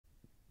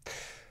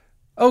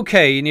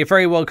Okay, and you're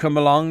very welcome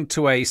along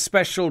to a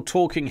special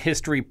Talking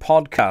History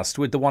podcast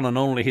with the one and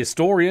only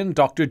historian,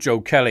 Dr.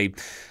 Joe Kelly.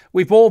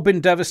 We've all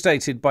been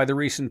devastated by the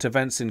recent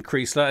events in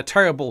Creeslough, a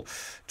terrible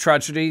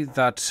tragedy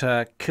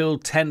that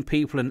killed 10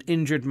 people and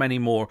injured many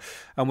more.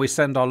 And we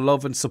send our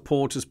love and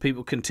support as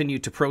people continue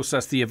to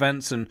process the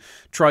events and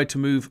try to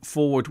move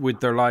forward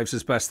with their lives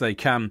as best they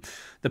can.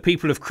 The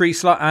people of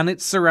Creeslough and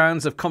its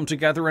surrounds have come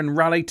together and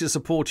rallied to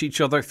support each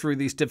other through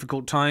these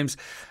difficult times.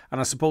 And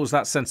I suppose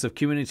that sense of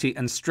community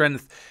and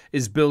strength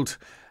is built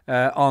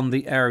on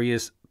the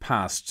area's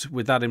past.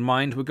 With that in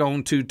mind, we're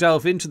going to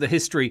delve into the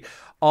history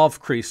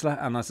of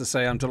Creeslough. And as I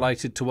say, I'm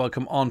delighted to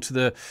welcome onto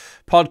the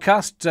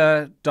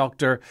podcast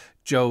Dr.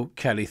 Joe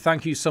Kelly.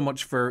 Thank you so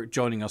much for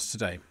joining us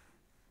today.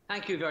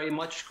 Thank you very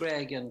much,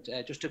 Greg. And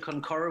just to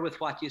concur with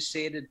what you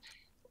said,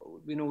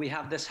 we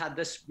have had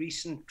this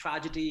recent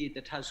tragedy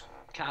that has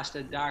cast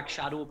a dark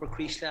shadow over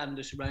Creeslough and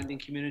the surrounding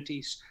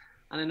communities.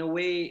 And in a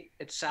way,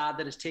 it's sad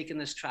that it's taken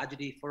this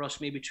tragedy for us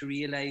maybe to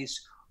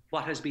realise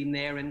what has been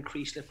there in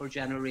Creeslough for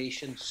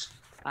generations.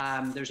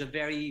 There's a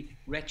very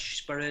rich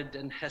spirit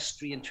and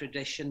history and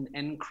tradition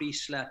in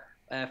Creeslough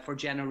for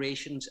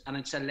generations, and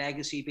it's a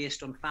legacy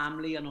based on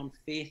family and on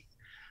faith.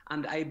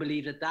 And I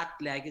believe that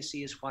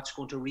legacy is what's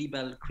going to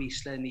rebuild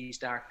Creeslough in these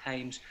dark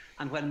times.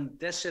 And when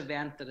this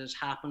event that has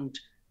happened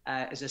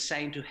is a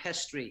sign to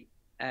history,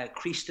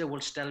 Creeslough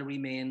will still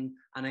remain.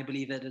 And I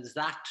believe it is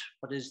that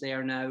what is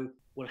there now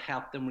will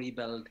help them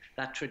rebuild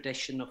that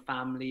tradition of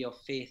family, of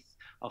faith,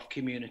 of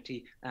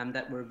community, and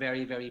that we're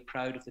very, very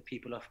proud of the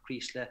people of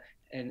Creeslough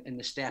in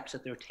the steps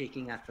that they're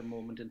taking at the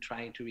moment and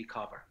trying to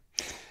recover.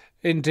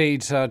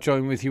 Indeed,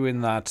 join with you in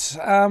that.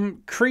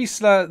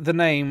 Creeslough, the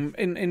name,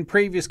 in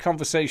previous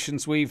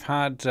conversations we've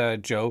had,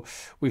 Joe,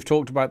 we've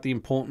talked about the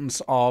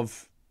importance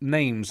of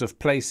names of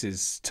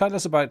places. Tell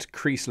us about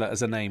Creeslough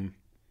as a name.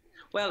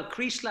 Well,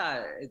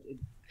 Creeslough,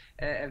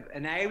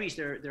 in Irish,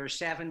 there are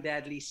 7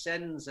 deadly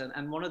sins,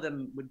 and one of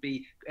them would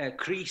be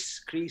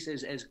Crease. Crease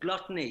is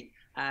gluttony.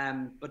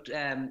 But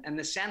in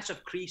the sense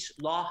of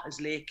Creeslough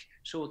as lake,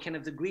 so kind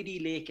of the greedy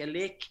lake, a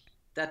lake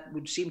that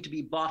would seem to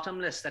be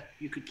bottomless, that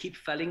you could keep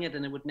filling it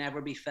and it would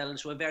never be filled.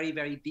 So a very,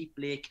 very deep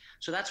lake.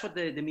 So that's what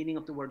the meaning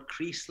of the word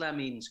Creeslough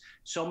means.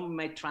 Some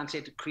might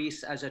translate to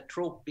crease as a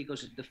throat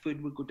because the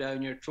food would go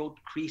down your throat,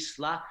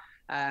 Creeslough,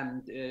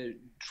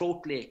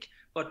 throat lake.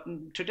 But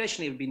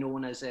traditionally it would be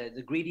known as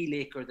the greedy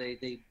lake or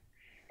the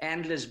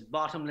endless,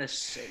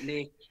 bottomless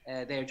lake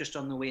there just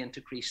on the way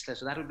into Creeslough.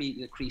 So that would be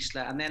the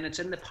Creeslough. And then it's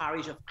in the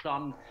parish of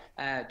Clon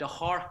the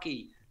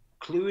Harkey,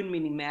 Clun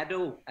meaning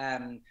meadow,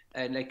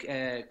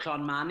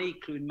 Clonmany,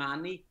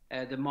 Clunmany,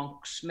 the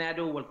monk's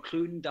meadow. Well,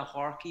 Clun the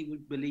Harkey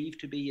would believe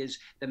to be is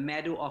the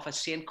meadow of a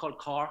saint called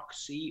Cork,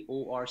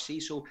 C-O-R-C.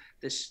 So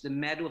the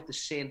meadow of the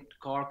Saint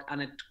Cork,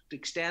 and it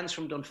extends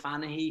from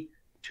Dunfanaghy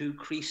to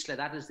Creeslough.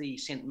 That is the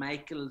St.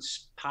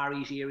 Michael's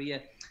parish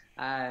area.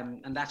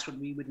 And that's what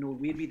we would know.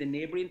 We'd be the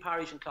neighbouring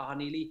parish in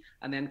Cloughaneely,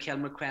 and then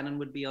Kilmacrennan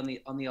would be on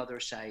the other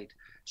side.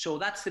 So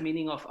that's the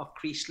meaning of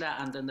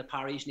Creeslough and then the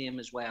parish name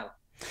as well.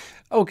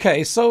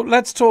 Okay, so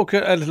let's talk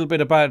a little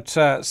bit about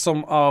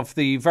some of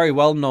the very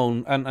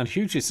well-known and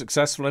hugely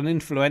successful and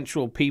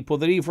influential people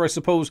that either, I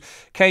suppose,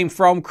 came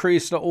from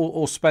Creeslough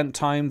or spent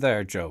time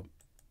there, Joe.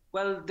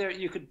 Well,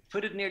 you could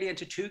put it nearly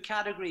into 2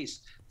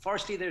 categories.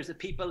 Firstly, there's the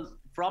people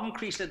from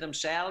Creeslough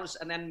themselves,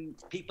 and then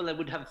people that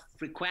would have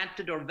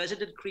frequented or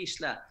visited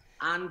Creeslough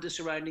and the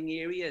surrounding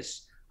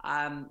areas,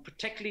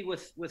 particularly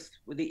with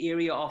the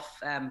area of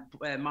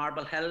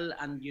Marble Hill,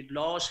 and you'd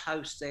Law's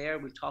house there.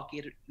 We'll talk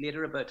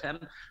later about him.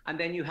 And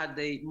then you had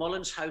the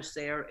Mullins house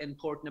there in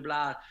Port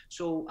Nabla.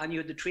 So, and you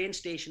had the train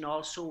station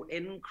also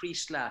in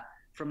Creeslough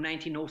from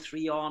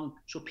 1903 on,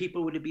 so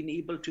people would have been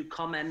able to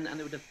come in and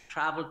they would have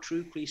travelled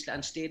through Creeslough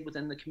and stayed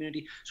within the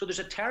community. So there's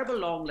a terrible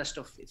long list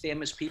of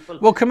famous people.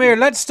 Well, come here,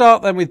 let's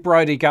start then with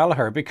Bridie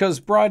Gallagher, because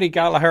Bridie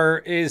Gallagher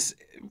is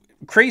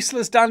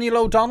Creeslough's Daniel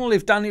O'Donnell,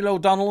 if Daniel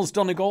O'Donnell's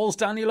Donegal's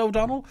Daniel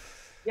O'Donnell.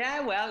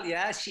 Yeah, well,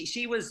 yeah,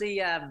 she was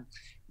the,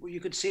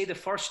 you could say the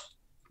first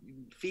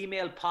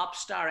female pop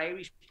star,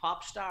 Irish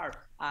pop star.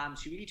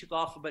 She really took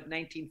off about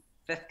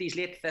 1950s,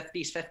 late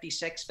 50s,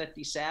 56,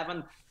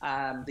 57.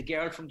 The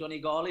girl from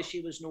Donegal, as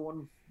she was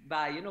known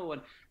by,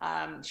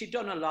 and she'd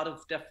done a lot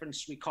of different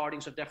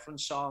recordings of different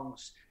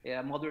songs.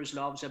 Mother's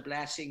Love's a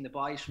Blessing, The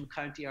Boys from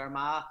County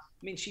Armagh.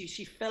 I mean,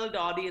 she filled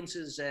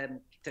audiences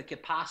to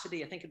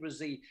capacity. I think it was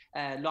the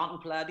Lawton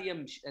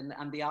Palladium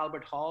and the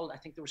Albert Hall. I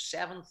think there were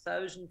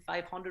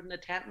 7,500 in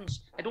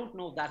attendance. I don't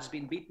know if that has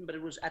been beaten, but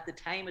it was at the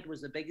time it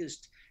was the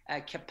biggest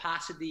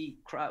capacity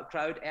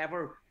crowd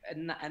ever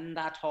in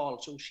that hall.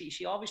 So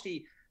she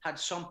obviously had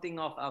something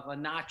of a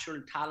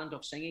natural talent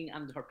of singing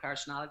and her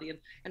personality. And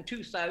in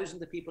 2000,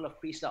 the people of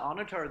Creeslough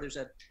honoured her. There's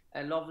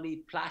a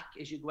lovely plaque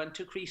as you go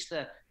into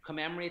Creeslough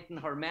commemorating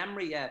her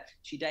memory.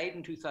 She died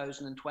in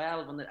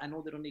 2012, and I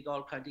know the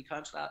Donegal County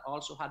Council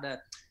also had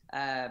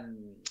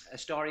a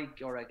story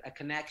or a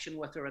connection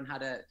with her and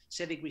had a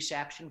civic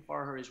reception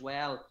for her as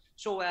well.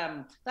 So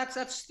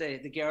that's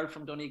the girl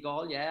from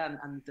Donegal, yeah,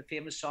 and the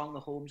famous song "The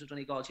Homes of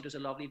Donegal." She does a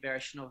lovely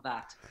version of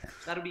that. So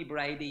that'll be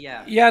Bridie,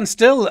 yeah. Yeah, and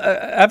still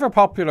ever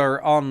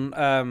popular on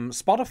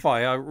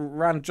Spotify. I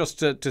ran just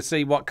to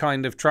see what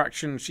kind of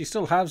traction she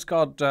still has.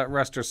 God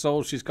rest her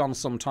soul. She's gone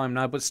some time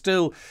now, but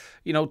still,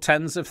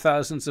 tens of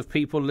thousands of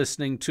people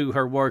listening to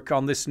her work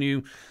on this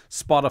new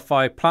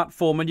Spotify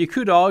platform. And you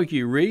could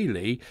argue,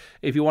 really,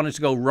 if you wanted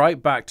to go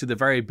right back to the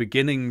very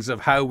beginnings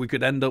of how we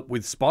could end up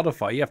with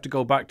Spotify, you have to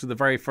go back to the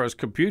very first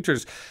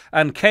computers.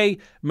 And Kay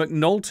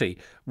McNulty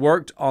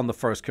worked on the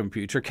first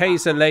computer.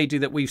 Kay's a lady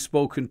that we've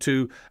spoken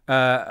to,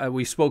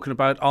 we've spoken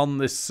about on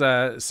this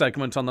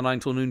segment on the 9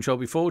 till noon show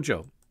before,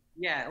 Joe.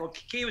 Yeah, well,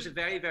 Kay was a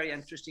very, very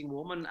interesting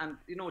woman. And,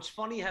 it's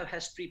funny how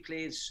history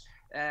plays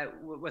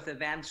with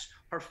events.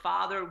 Her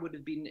father would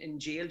have been in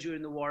jail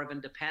during the War of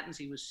Independence.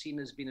 He was seen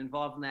as being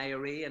involved in the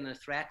IRA and a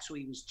threat, so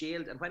he was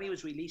jailed. And when he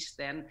was released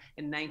then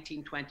in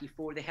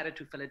 1924, they headed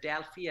to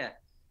Philadelphia.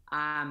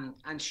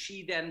 And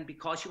she then,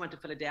 because she went to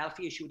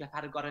Philadelphia, she would have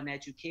had got an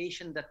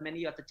education that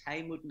many at the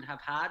time wouldn't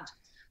have had.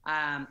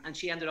 And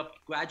she ended up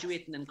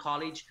graduating in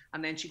college,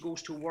 and then she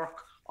goes to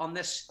work on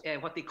this,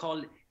 what they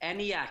call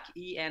ENIAC,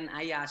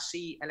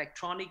 ENIAC,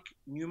 Electronic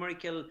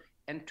Numerical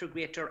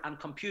Integrator and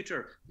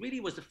Computer. Really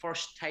was the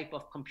first type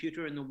of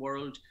computer in the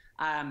world.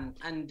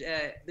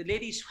 The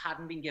ladies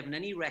hadn't been given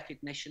any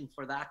recognition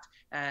for that.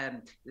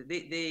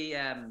 They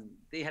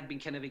had been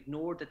kind of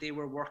ignored that they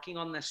were working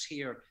on this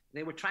here.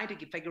 They were trying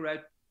to figure out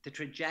the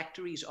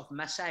trajectories of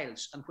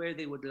missiles and where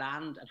they would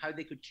land and how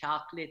they could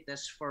calculate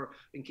this for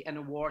in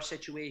a war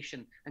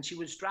situation. And she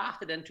was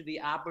drafted into the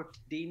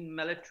Aberdeen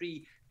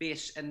military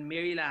base in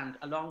Maryland,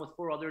 along with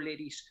 4 other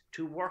ladies,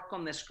 to work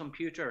on this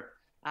computer.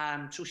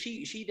 So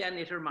she then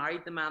later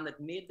married the man that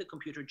made the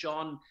computer,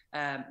 John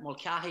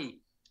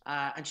Mulcahy,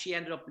 and she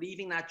ended up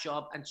leaving that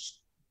job and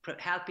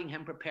helping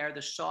him prepare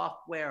the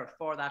software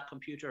for that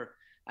computer.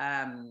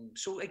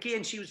 So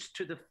again, she was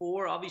to the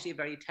fore, obviously a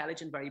very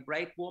intelligent, very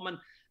bright woman.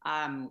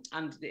 And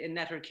in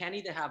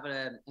Letterkenny, they have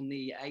in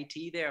the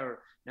IT there,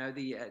 now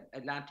the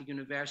Atlantic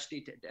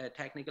University,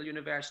 Technical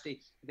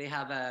University, they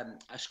have a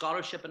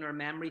scholarship in her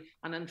memory.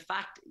 And in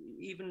fact,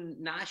 even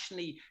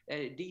nationally,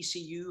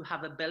 DCU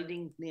have a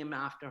building named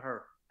after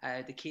her,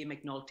 the Kay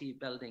McNulty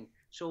building.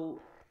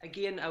 So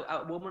again,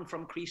 a woman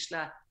from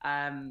Creeslough,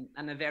 and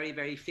a very,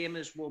 very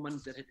famous woman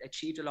that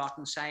achieved a lot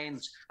in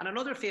science. And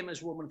another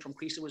famous woman from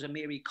Creeslough was a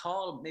Mary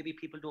Call. Maybe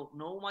people don't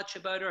know much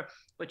about her,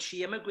 but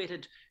she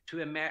immigrated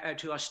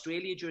to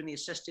Australia during the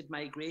assisted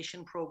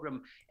migration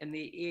program in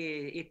the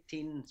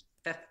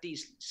 1850s,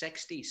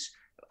 60s,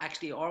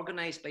 actually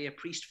organised by a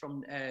priest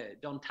from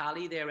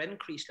Duntally there in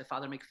Creeslough,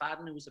 Father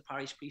McFadden, who was the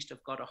parish priest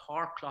of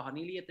Godahar,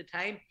 Cloughaneely at the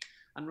time.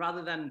 And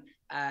rather than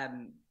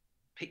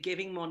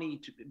giving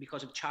money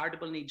because of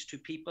charitable needs to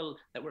people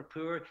that were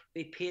poor,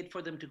 they paid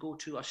for them to go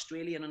to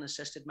Australia in an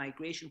assisted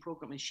migration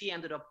program. And she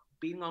ended up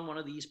being on one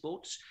of these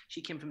boats.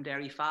 She came from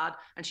Derry Fad,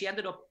 and she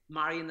ended up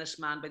marrying this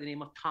man by the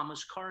name of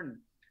Thomas Kern,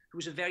 who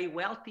was a very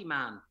wealthy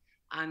man.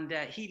 And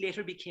he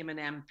later became an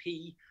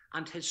MP,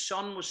 and his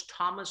son was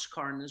Thomas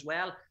Kern as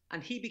well.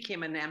 And he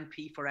became an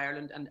MP for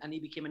Ireland, and he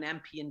became an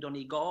MP in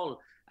Donegal,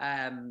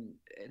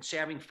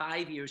 serving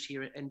 5 years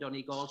here in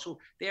Donegal. So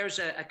there's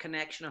a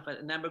connection of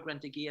an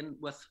immigrant again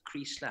with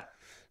Creeslough.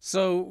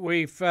 So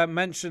we've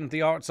mentioned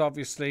the arts,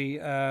 obviously,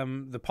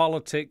 the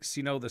politics,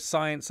 the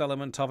science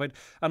element of it,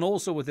 and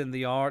also within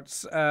the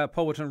arts,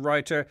 poet and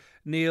writer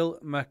Neil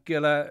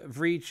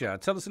MacGillivray.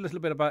 Tell us a little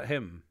bit about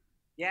him.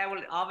 Yeah,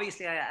 well,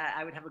 obviously,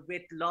 I would have a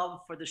great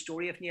love for the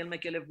story of Neil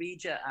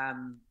MacGillivray,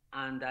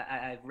 and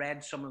I've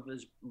read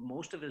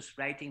most of his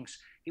writings.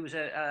 He was,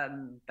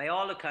 by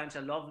all accounts,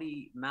 a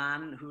lovely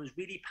man who was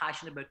really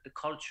passionate about the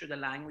culture, the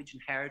language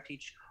and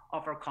heritage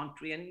of our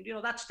country. And,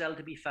 that's still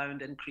to be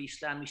found in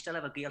Creeslough. And we still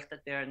have a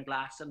Gaeltacht there in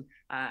Glasson.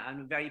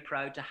 I'm very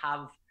proud to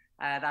have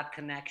that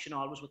connection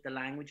always with the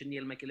language and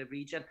Neil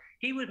MacGillivray. And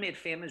he was made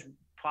famous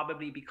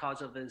probably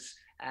because of his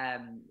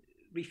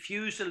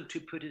refusal to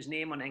put his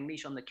name on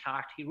English on the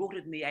cart. He wrote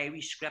it in the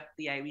Irish script,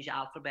 the Irish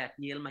alphabet,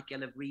 Neil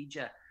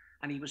MacGillivray.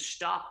 And he was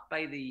stopped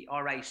by the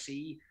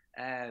RIC.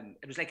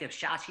 It was like a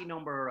chassis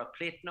number or a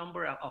plate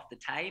number of the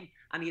time,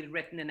 and he had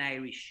written in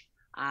Irish.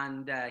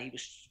 And he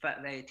was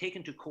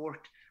taken to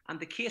court, and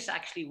the case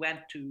actually went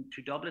to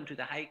Dublin, to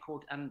the High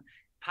Court, and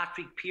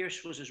Patrick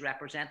Pearse was his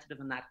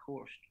representative in that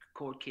court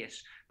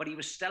case. But he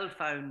was still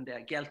found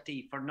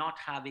guilty for not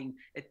having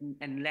it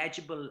in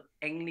legible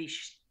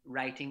English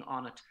writing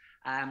on it.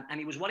 And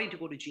he was willing to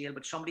go to jail,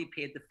 but somebody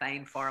paid the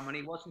fine for him, and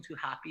he wasn't too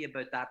happy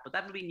about that. But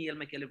that would be Neil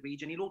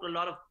MacGillivray, and he wrote a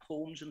lot of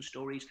poems and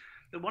stories.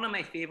 But one of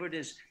my favourite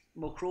is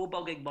Mo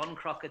Crowbug Bun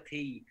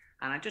Crocketee,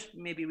 and I just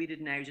maybe read it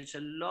in Irish. It's a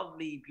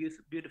lovely,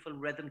 beautiful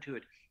rhythm to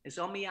it. It's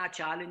on me a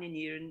challen in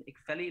yerin, ik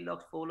felly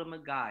lucht fola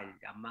magail,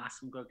 a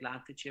massam gur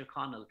glanta cheer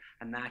connell,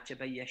 a natcha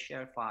by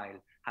yesher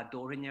file, a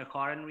dorin your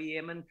car and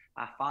riemen,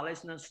 a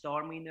fallis na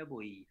stormy na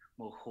bui,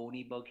 mo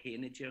honey bug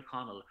Hainadir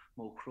Connell,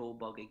 mo crow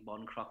bug ig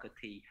bun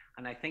crocketee.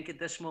 And I think at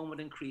this moment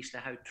in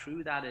Creeslough how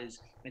true that is.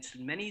 It's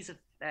many's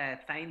a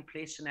fine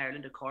place in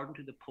Ireland according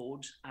to the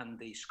poets and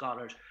the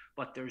scholars,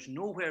 but there's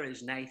nowhere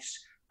as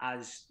nice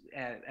as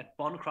at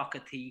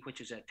Buncrocketee,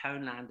 which is a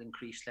townland in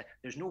Creeslough.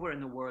 There's nowhere in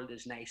the world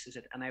as nice as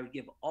it. And I would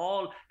give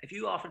all, if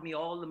you offered me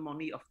all the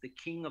money of the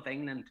King of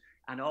England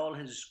and all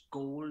his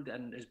gold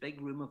and his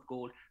big room of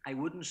gold, I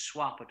wouldn't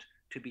swap it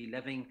to be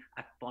living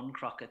at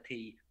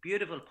Buncrocketee.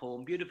 Beautiful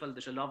poem, beautiful.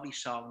 There's a lovely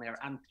song there.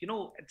 And, you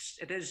know,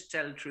 it is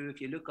still true.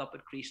 If you look up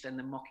at Creeslough and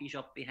the muckies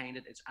up behind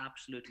it, it's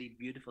absolutely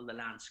beautiful, the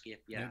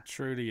landscape. Yeah. It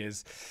truly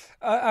is.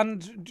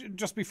 And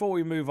just before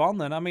we move on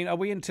then, I mean, are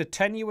we into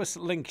tenuous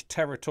link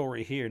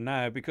territory here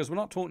now? Because we're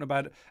not talking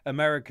about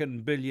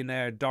American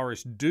billionaire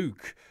Doris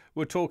Duke.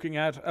 We're talking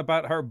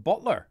about her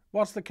butler.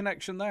 What's the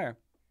connection there?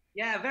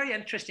 Yeah, very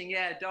interesting.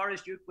 Yeah,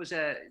 Doris Duke was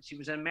an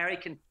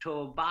American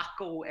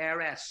tobacco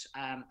heiress,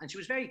 and she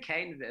was very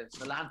kind,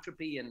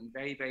 philanthropy, and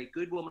very, very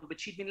good woman. But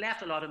she'd been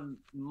left a lot of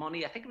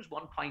money. I think it was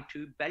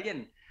 1.2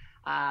 billion,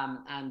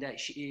 and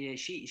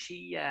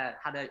she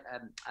had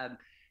a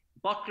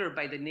butler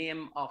by the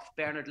name of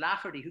Bernard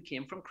Lafferty, who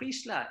came from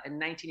Creeslough in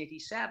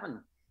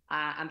 1987.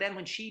 And then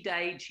when she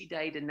died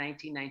in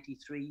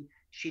 1993.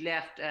 She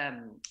left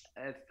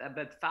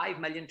about 5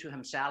 million to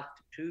himself,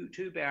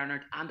 to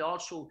Bernard, and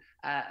also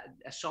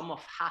a sum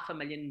of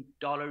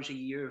 $500,000 a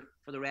year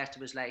for the rest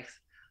of his life.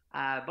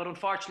 But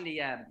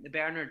unfortunately,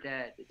 Bernard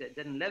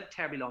didn't live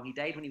terribly long. He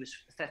died when he was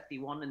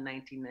 51 in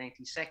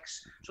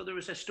 1996. So there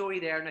was a story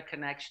there and a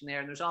connection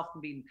there. And there's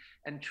often been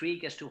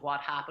intrigue as to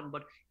what happened.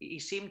 But he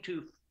seemed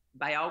to,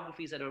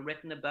 biographies that are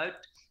written about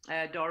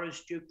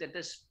Doris Duke, that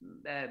this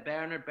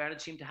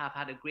Bernard seemed to have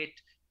had a great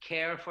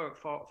care for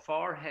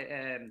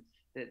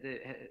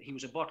he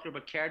was a butler,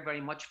 but cared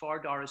very much for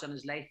Doris, and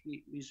his life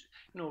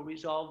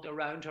revolved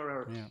around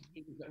her,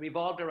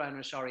 revolved around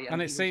her. Sorry, and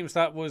it seems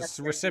that was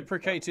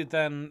reciprocated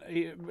then,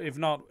 if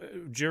not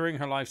during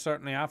her life,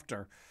 certainly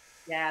after.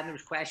 Yeah, and there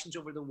was questions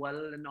over the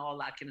will and all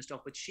that kind of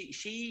stuff. But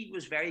she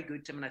was very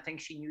good to him, and I think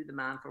she knew the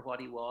man for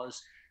what he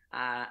was,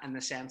 in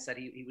the sense that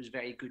he was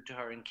very good to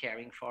her and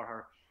caring for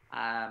her.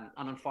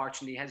 And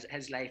unfortunately,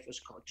 his life was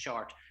cut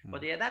short.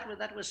 But yeah,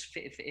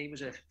 he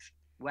was a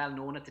well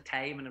known at the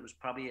time, and it was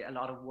probably a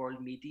lot of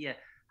world media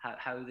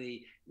how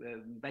the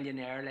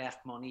billionaire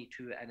left money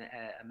to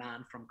a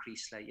man from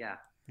Creeslough. Yeah.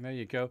 There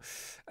you go.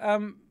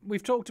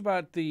 We've talked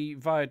about the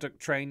viaduct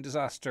train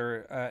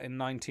disaster in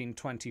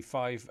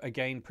 1925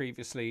 again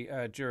previously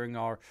during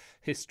our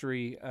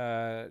history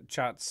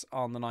chats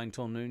on the 9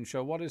 till noon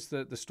show. What is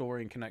the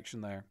story and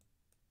connection there?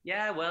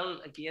 Yeah,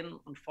 well, again,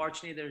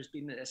 unfortunately, there's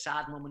been a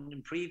sad moment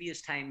in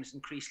previous times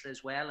in Creeslough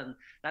as well, and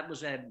that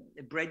was a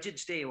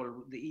Bridget's Day, or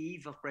the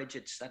eve of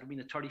Bridget's. That would be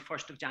the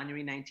 31st of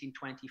January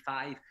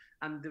 1925,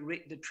 and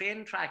the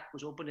train track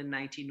was opened in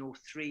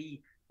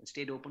 1903 and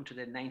stayed open to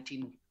the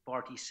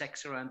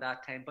 1946 around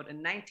that time. But in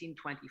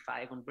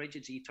 1925, on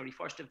Bridget's Eve,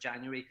 31st of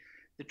January,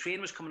 the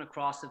train was coming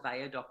across the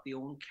viaduct, the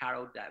old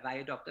Carrow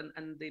viaduct,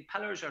 and the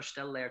pillars are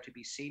still there to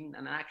be seen.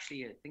 And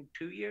actually, I think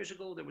 2 years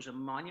ago, there was a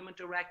monument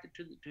erected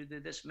to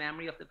this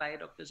memory of the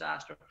viaduct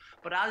disaster.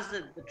 But as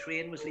the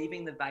train was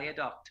leaving the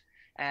viaduct,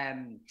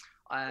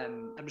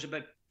 it was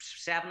about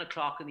 7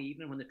 o'clock in the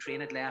evening when the train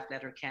had left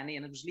Letterkenny,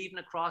 and it was leaving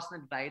across the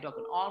viaduct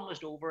and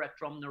almost over at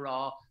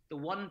Drumnaraw. The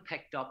one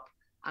picked up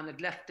and it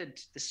lifted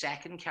the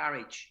second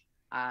carriage.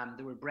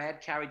 There were bread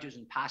carriages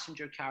and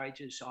passenger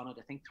carriages on it.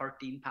 I think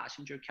 13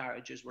 passenger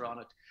carriages were on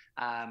it.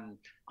 And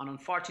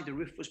unfortunately, the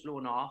roof was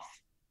blown off,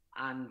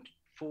 and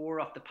 4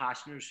 of the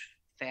passengers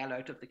fell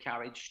out of the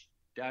carriage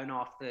down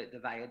off the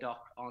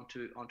viaduct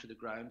onto the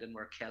ground and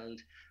were killed.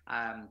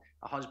 A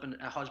husband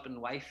and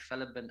wife,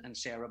 Philip and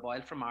Sarah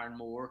Boyle from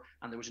Ironmore,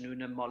 and there was an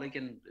Una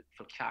Mulligan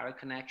Falcara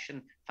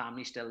connection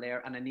family still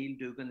there, and a Neil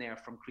Dugan there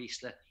from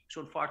Creeslough. So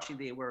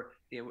unfortunately,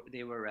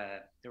 they were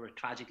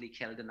tragically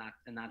killed in that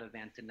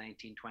event in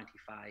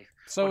 1925.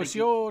 So as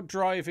you're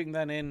driving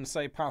then in,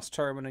 say, past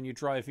Termon, and you're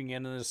driving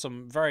in, and there's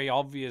some very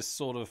obvious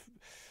sort of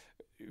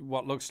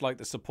what looks like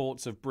the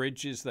supports of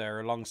bridges there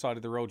alongside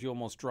of the road, you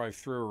almost drive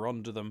through or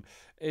under them.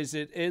 Is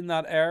it in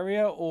that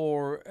area,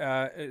 or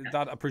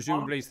that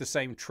presumably is the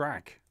same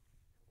track?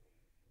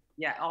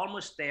 Yeah,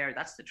 almost there.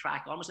 That's the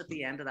track, almost at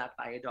the end of that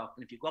viaduct.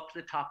 And if you go up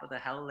to the top of the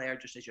hill there,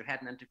 just as you're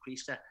heading into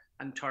Creeslough,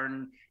 and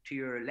turn to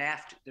your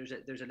left, there's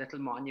a little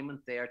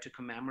monument there to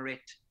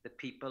commemorate the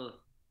people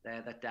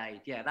that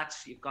died. Yeah,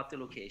 you've got the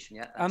location.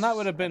 Yeah, and that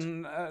would have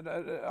been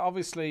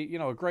obviously,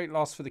 a great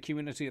loss for the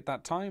community at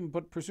that time.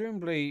 But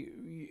presumably,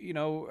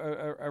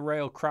 a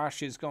rail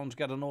crash is going to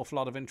get an awful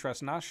lot of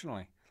interest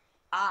nationally.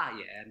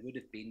 Yeah, it would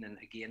have been, and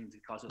again,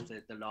 because of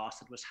the loss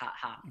that was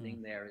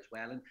happening there as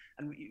well.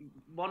 And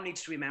one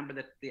needs to remember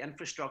that the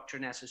infrastructure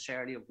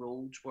necessarily of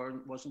roads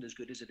wasn't as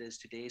good as it is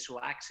today. So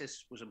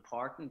access was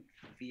important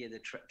via the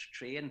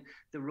train.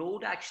 The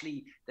road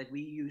actually that we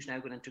use now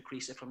going into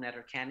Creeslough from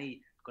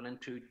Letterkenny, going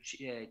into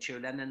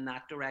Cheerlin in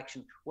that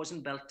direction,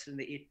 wasn't built in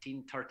the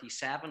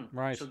 1837.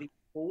 Right. So the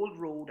old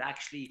road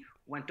actually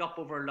went up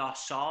over Lough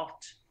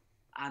Salt,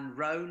 and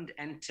round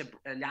into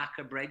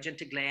Lacca Bridge,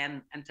 into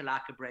Glen, into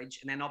Lacca Bridge,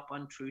 and then up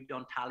on through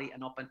Duntally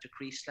and up into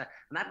Creeslough.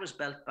 And that was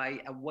built by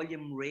a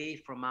William Ray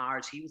from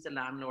Ards. He was the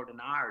landlord in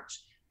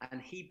Ards,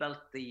 and he built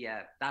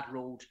that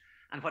road.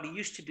 And what he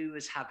used to do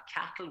is have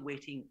cattle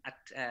waiting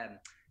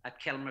at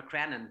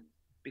Kilmacrennan,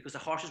 because the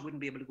horses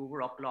wouldn't be able to go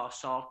over up Lough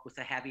Salt with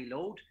a heavy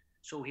load.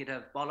 So he'd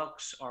have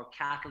bullocks or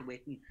cattle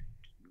waiting,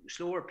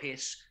 slower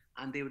pace,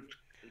 and they would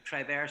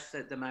traverse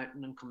the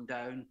mountain and come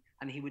down.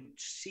 And he would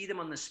see them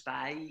on the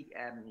spy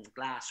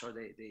glass, or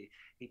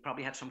he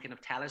probably had some kind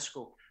of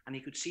telescope, and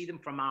he could see them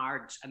from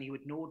Ards, and he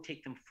would know it would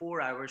take them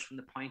 4 hours from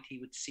the point he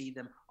would see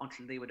them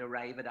until they would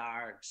arrive at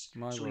Ards.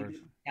 So he would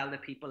tell the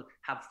people,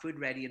 have food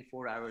ready in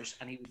 4 hours,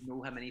 and he would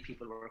know how many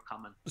people were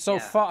coming. So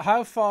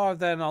how far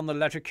then on the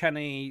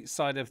Letterkenny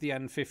side of the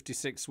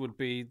N56 would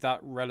be that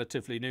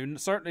relatively new?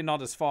 Certainly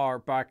not as far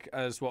back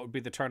as what would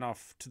be the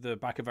turn-off to the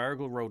back of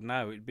Errigal Road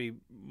now. It'd be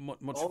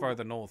much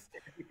further north.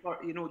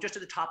 You know, just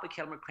at the top of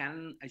Kilmacrennan,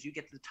 as you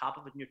get to the top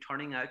of it and you're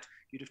turning out,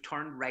 you'd have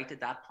turned right at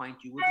that point.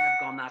 You wouldn't have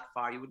gone that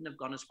far. You wouldn't have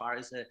gone as far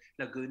as the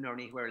lagoon or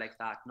anywhere like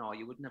that. No,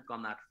 you wouldn't have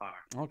gone that far.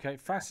 Okay,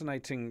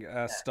 fascinating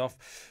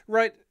stuff.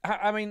 Right,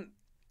 I mean,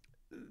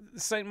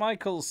 St.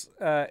 Michael's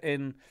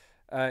in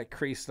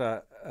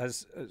Creeslough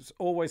has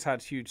always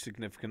had huge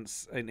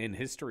significance in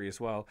history as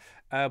well,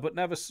 but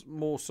never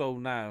more so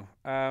now.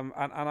 And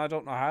I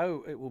don't know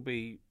how it will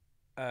be.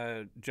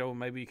 Joe,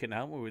 maybe you can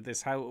help me with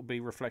this, how it will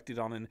be reflected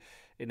on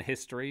in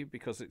history,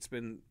 because it's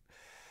been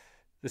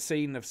the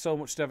scene of so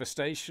much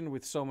devastation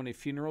with so many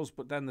funerals,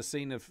 but then the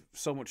scene of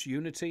so much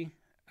unity,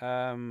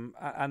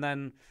 and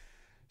then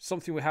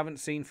something we haven't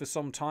seen for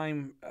some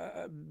time,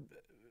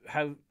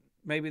 how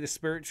maybe the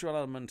spiritual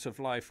element of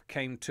life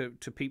came to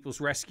people's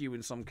rescue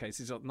in some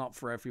cases, not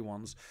for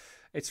everyone's.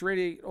 It's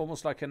really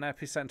almost like an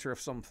epicenter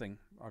of something.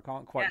 I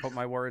can't quite put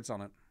my words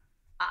on it.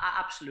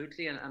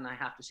 Absolutely, and I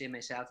have to say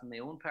myself, in my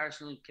own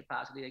personal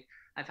capacity,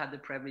 I've had the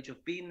privilege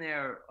of being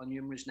there on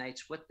numerous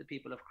nights with the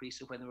people of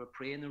Creeslough when they were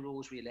praying the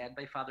rosary, led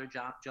by Father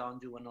John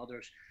Doe and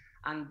others.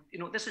 And, you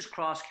know, this is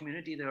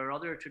cross-community. There are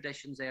other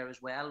traditions there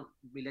as well,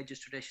 religious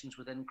traditions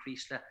within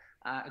Creeslough,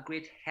 a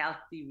great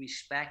healthy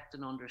respect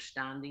and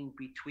understanding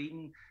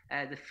between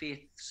the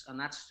faiths, and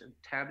that's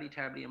terribly,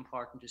 terribly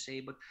important to say.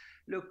 But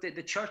look,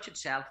 the church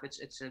itself,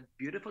 it's a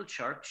beautiful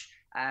church.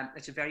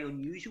 It's a very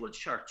unusual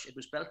church. It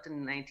was built opened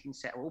in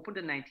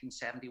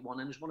 1971,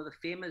 and is one of the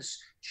famous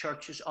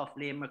churches of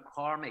Lane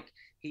McCormick.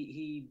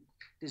 He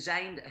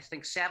designed, I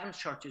think, 7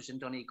 churches in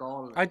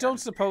Donegal. I don't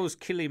suppose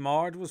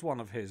Killimard was one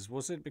of his,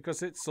 was it?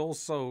 Because it's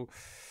also,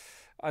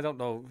 I don't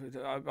know,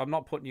 I'm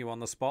not putting you on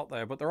the spot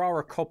there, but there are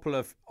a couple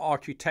of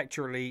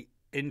architecturally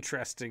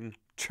interesting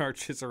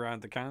churches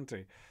around the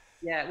county.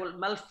 Yeah, well,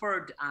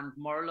 Milford and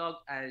Murlog,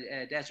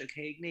 Desert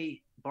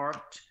Hagney,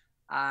 Burt,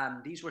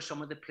 these were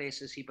some of the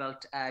places he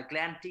built.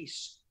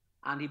 Glenties,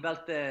 and he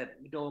built the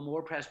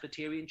Doemore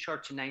Presbyterian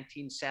Church in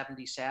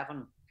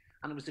 1977.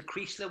 And it was the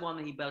Creeslough one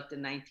he built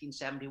in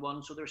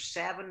 1971. So there's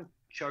 7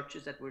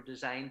 churches that were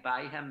designed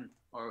by him,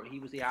 or he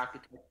was the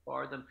architect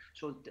for them.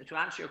 So to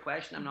answer your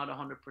question, I'm not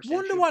 100%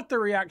 Wonder sure. what the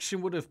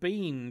reaction would have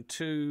been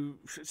to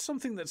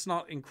something that's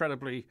not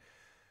incredibly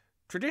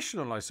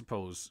traditional, I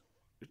suppose,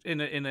 in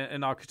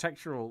an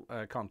architectural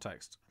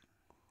context.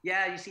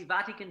 Yeah, you see,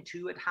 Vatican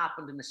II had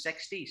happened in the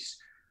 60s,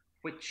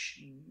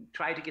 which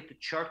tried to get the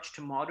church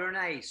to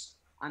modernize.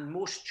 And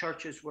most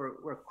churches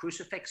were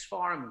crucifix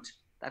formed.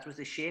 That was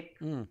the shape.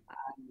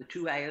 The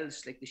 2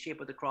 aisles, like the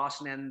shape of the cross,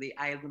 and then the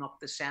aisle going up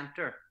the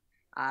center.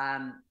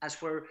 As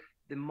for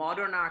the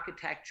modern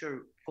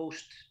architecture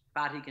post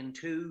Vatican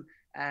II,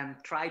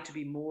 tried to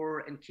be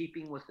more in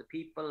keeping with the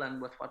people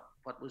and with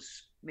what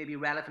was maybe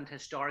relevant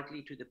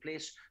historically to the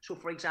place. So,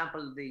 for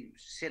example, the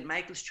St.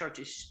 Michael's Church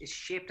is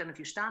shaped, and if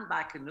you stand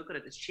back and look at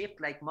it, it's shaped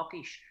like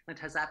Muckish, and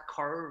it has that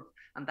curve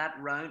and that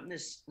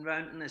roundness.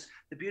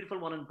 The beautiful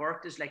one in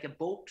Burt is like a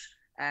boat,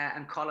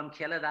 and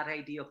Columcille, that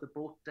idea of the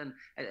boat, and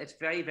it's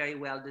very, very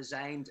well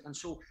designed. And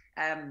so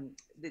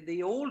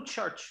the old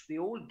church, the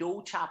old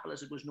Doe Chapel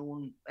as it was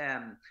known,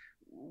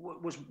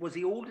 was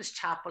the oldest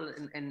chapel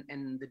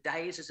in the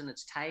diocese in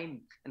its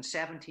time in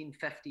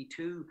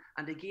 1752.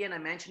 And again, I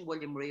mentioned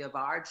William Ray of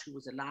Ards, who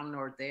was the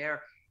landlord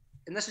there,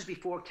 and this is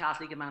before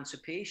Catholic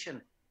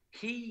emancipation.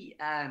 He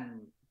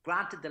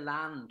granted the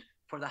land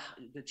for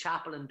the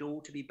chapel in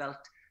Doe to be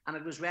built, and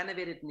it was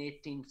renovated in the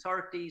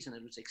 1830s, and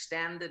it was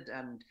extended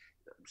and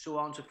so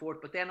on and so forth.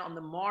 But then on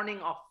the morning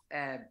of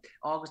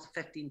August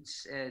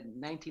 15th,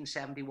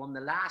 1971,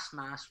 the last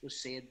mass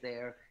was said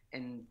there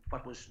in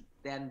what was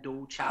then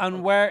Doe Chapel.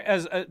 And where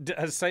has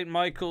St.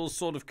 Michael's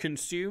sort of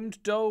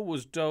consumed Doe?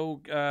 Was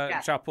Doe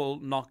Chapel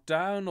knocked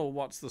down, or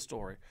what's the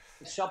story?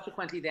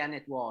 Subsequently, then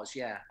it was,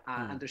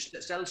 and there's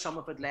still some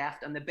of it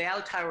left. And the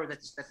bell tower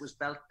that was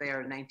built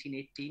there in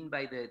 1918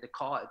 by the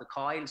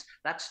Coils,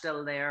 that's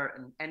still there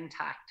and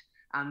intact.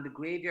 And the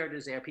graveyard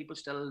is there. People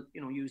still,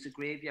 use the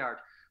graveyard.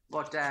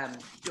 But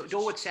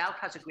Doe itself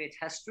has a great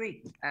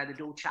history. The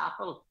Doe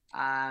Chapel.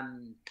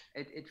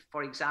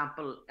 For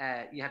example,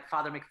 you had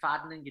Father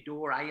McFadden in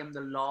Gweedore, I Am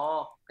the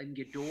Law in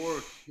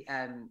Gweedore,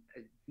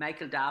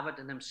 Michael Davitt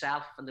and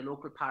himself and the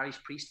local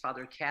parish priest,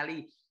 Father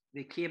Kelly.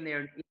 They came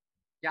there in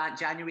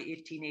January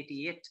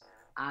 1888.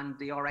 And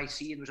the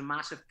RIC, and there was a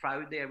massive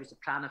crowd there. It was the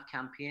plan of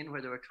campaign where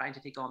they were trying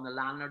to take on the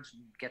landlords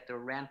and get their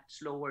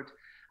rents lowered.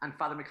 And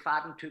Father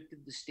McFadden took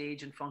the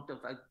stage in front of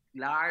a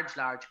large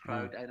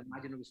crowd. I'd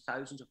imagine it was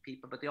thousands of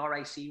people, but the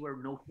RIC were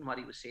noting what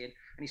he was saying.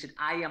 And he said,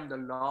 I am the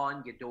law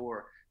in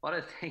Gweedore. What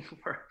a thing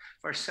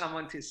for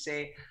someone to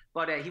say.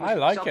 But he was I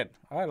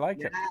like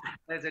it.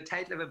 There's a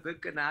title of a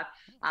book on that.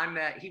 And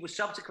he was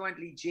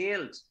subsequently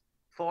jailed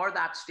for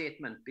that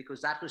statement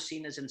because that was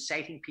seen as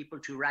inciting people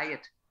to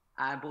riot.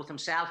 Both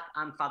himself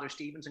and Father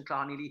Stevens and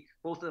Clough-Neely,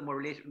 both of them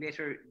were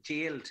later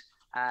jailed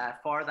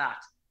for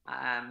that.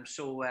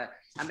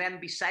 And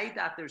then beside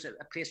that, there's a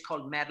place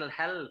called Medal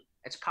Hill.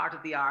 It's part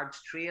of the Ards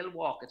Trail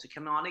Walk. It's a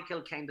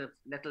canonical kind of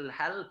little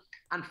hill.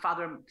 And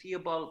Father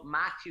Theobald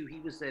Matthew, he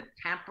was the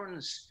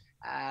temperance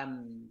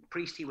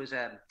priest. He was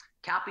a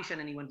Capuchin,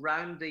 and he went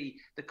round the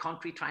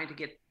country trying to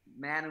get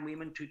men and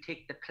women to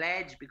take the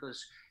pledge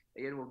because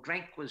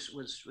drink was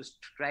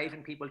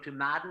driving people to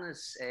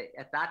madness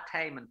at that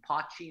time, and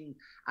potching.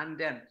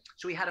 And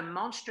so we had a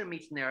monster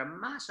meeting there,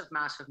 a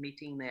massive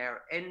meeting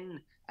there in,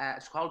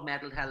 it's called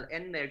Medal Hill,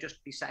 in there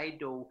just beside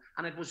Doe.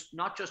 And it was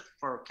not just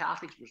for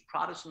Catholics, it was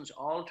Protestants,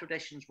 all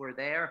traditions were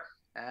there.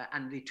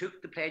 And they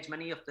took the pledge,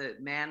 many of the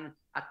men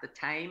at the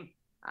time,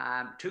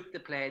 took the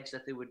pledge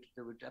that they would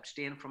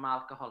abstain from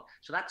alcohol.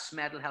 So that's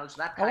Medal Hill.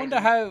 So that I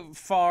wonder how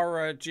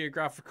far a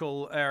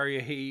geographical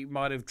area he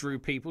might have drew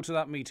people to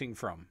that meeting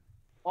from.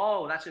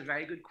 Oh, that's a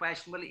very good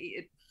question. Well,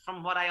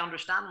 from what I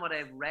understand, what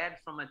I've read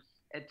from it,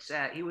 it's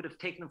he would have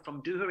taken them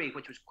from Doohery,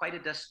 which was quite a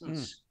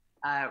distance,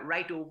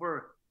 right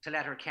over to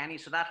Letterkenny.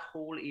 So that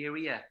whole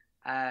area,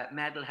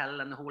 Medal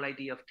Hill, and the whole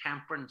idea of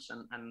temperance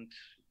and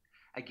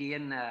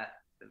again,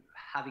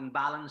 having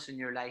balance in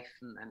your life,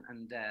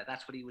 and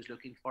that's what he was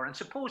looking for. And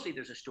supposedly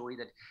there's a story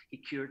that he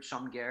cured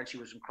some girl. She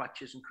was in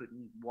crutches and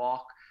couldn't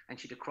walk, and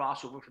she had to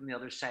cross over from the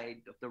other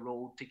side of the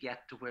road to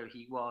get to where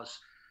he was.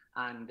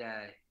 And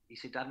he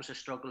said, that was a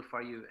struggle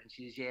for you. And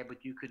she says, yeah, but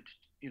you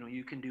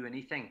can do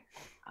anything.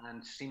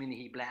 And seemingly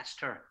he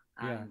blessed her.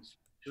 And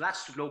so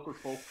that's local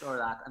folklore,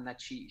 that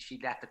she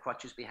left the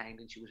crutches behind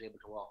and she was able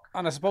to walk.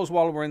 And I suppose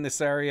while we're in this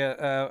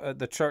area,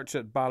 the church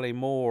at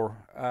Ballymore.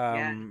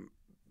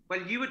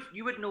 Well,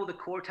 you would know the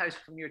courthouse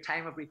from your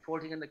time of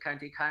reporting in the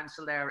county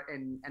council there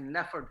in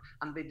Lifford,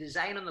 and the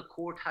design on the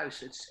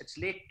courthouse, it's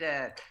late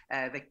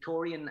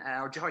Victorian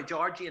or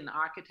Georgian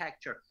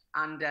architecture.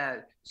 And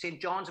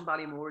St. John's in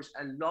Ballymore is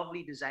a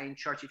lovely design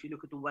church. If you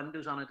look at the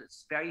windows on it,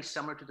 it's very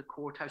similar to the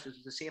courthouse.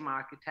 It's the same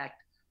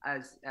architect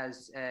as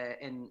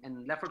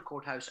in Lifford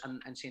Courthouse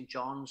and St.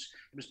 John's.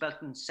 It was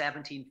built in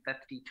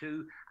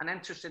 1752. And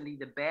interestingly,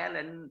 the bell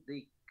in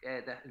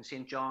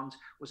St. John's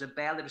was a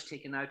bell that was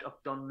taken out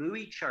of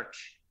Dunlewy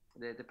Church,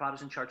 the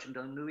Protestant church in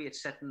Dunlewy.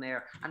 It's sitting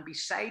there. And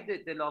beside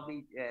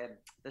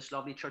this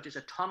lovely church is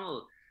a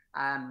tunnel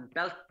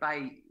built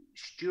by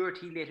Stewart.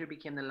 He later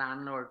became the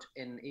landlord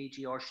in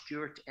AGR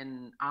Stewart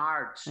in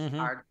Ards,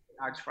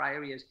 Ards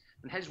Friary is.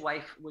 And his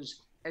wife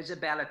was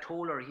Isabella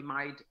Toller. He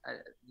married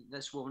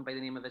this woman by the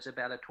name of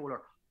Isabella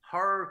Toller.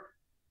 Her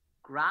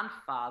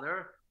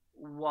grandfather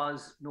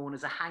was known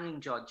as a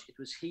hanging judge. It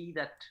was he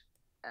that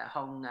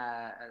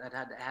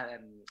had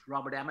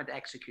Robert Emmet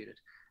executed,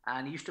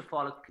 and he used to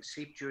fall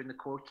asleep during the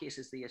court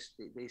cases,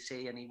 they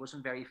say, and he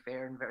wasn't very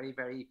fair and very,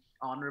 very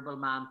honourable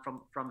man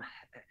from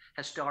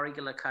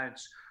historical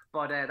accounts.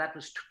 But that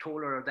was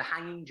Toller, the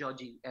hanging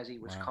judge, as he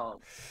was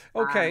called.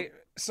 Okay,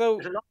 so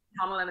there's a long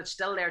tunnel, and it's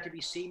still there to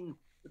be seen,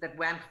 that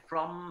went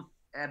from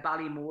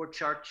Ballymore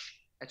Church.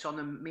 It's on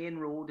the main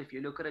road. If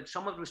you look at it,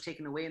 some of it was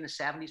taken away in the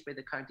 70s by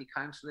the county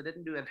council. They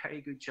didn't do a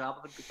very good job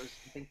of it because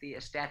I think they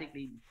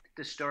aesthetically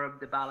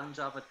disturbed the balance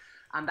of it.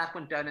 And that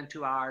went down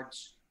into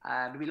Ards.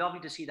 It'd be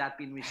lovely to see that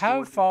being restored.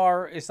 How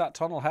far is that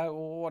tunnel?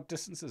 What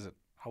distance is it?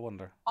 I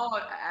wonder. Oh,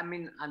 I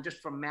mean, and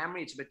just from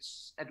memory, it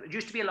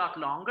used to be a lot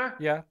longer.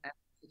 Yeah.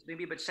 It's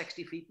maybe about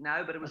 60 feet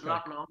now, but it was a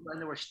lot longer, and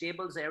there were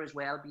stables there as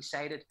well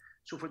beside it.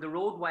 So for the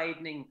road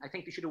widening, I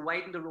think they should have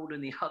widened the road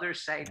on the other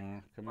side.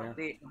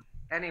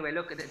 Anyway,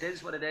 look, it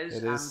is what it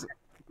is. It is.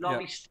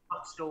 Lovely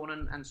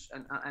stone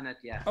and it,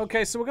 yeah.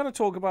 Okay, so we're going to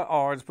talk about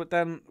Ards, but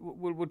then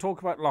we'll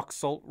talk about Loch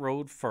Salt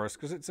Road first,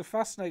 because it's a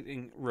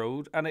fascinating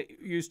road, and it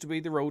used to be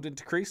the road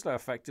into Creeslough,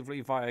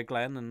 effectively, via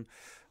Glen and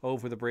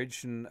over the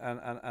bridge and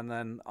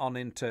then on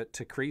into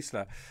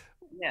Creeslough.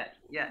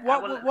 Yeah.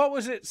 What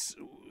was it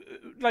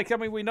like? I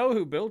mean, we know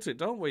who built it,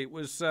 don't we? It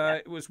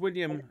was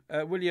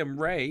William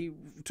Ray.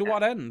 To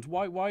what end?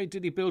 Why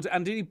did he build it?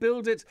 And did he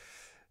build it?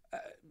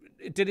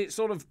 Did it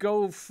sort of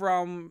go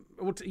from?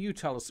 You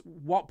tell us.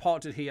 What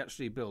part did he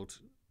actually build?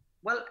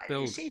 Well,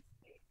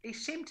 he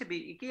seemed to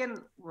be,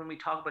 again, when we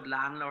talk about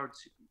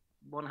landlords,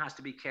 one has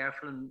to be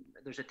careful, and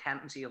there's a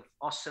tendency of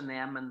us and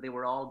them, and they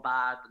were all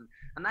bad,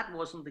 and that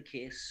wasn't the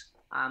case.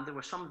 There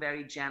were some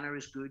very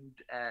generous, good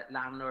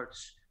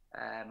landlords.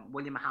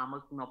 William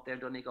Hamilton up there in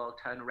Donegal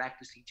town,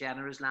 recklessly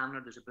generous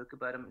landlord. There's a book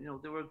about him.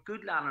 There were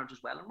good landlords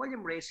as well. And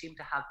William Ray seemed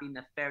to have been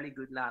a fairly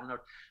good landlord.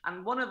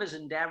 And one of his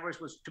endeavours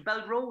was to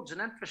build roads and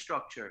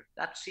infrastructure.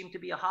 That seemed to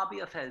be a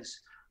hobby of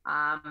his.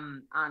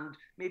 And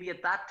maybe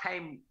at that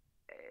time,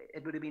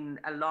 it would have been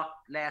a lot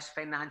less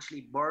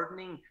financially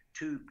burdening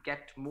to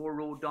get more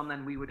road done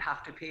than we would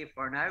have to pay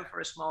for now for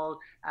a small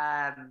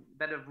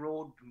bit of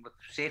road with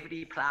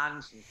safety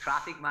plans and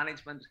traffic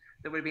management.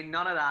 There would have been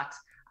none of that.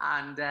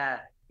 And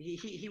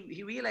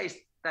he realised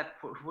that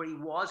where he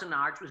was in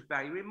Ards was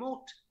very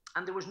remote,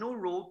 and there was no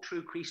road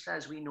through Creeslough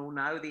as we know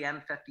now. The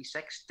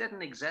M56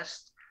 didn't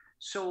exist.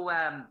 So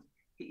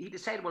he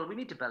decided, well, we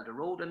need to build a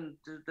road, and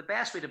the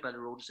best way to build a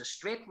road is a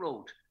straight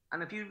road.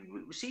 And if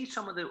you see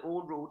some of the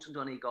old roads in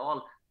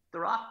Donegal,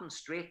 they're often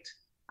straight.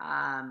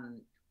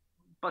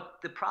 But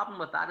the problem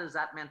with that is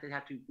that meant they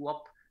had to go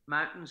up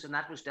mountains, and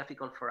that was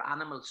difficult for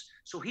animals.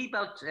 So he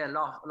built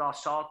Lough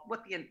Salt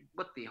with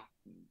the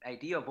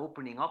idea of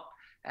opening up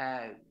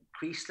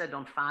Creeslough,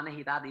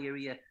 Dunfanaghy, that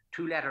area,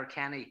 to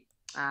Letterkenny.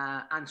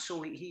 And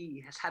so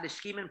he has had a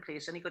scheme in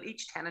place, and he got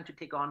each tenant to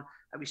take on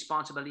a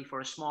responsibility for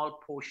a small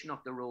portion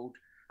of the road.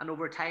 And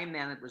over time,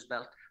 then it was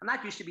built. And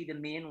that used to be the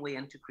main way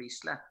into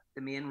Creeslough,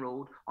 the main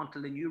road,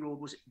 until the new road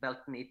was built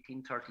in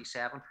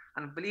 1837.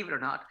 And believe it or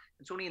not,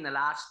 it's only in the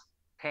last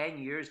 10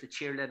 years, the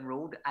Cheerlin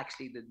Road,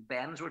 actually the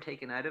bends were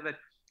taken out of it,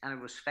 and it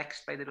was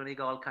fixed by the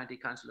Donegal County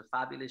Council. A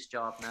fabulous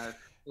job now.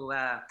 So,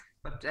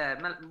 but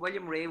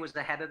William Ray was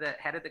the head of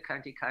the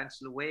county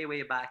council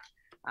way back.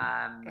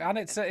 And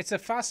it's a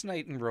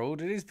fascinating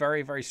road. It is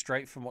very, very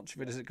straight for much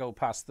of it as it go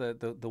past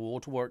the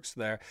waterworks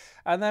there.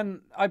 And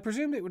then I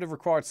presume it would have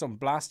required some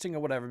blasting or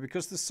whatever,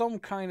 because there's some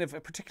kind of,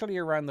 particularly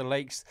around the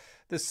lakes,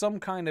 there's some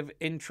kind of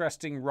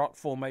interesting rock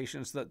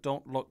formations that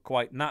don't look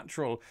quite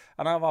natural.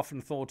 And I've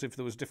often thought if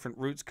there was different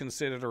routes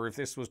considered, or if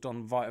this was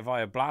done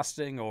via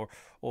blasting or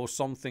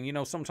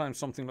something. Sometimes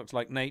something looks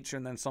like nature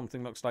and then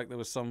something looks like there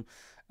was some.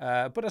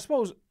 But I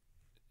suppose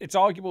it's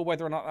arguable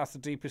whether or not that's the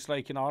deepest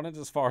lake in Ireland,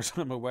 as far as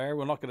I'm aware.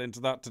 We'll not get into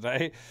that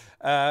today.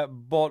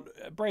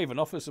 But brave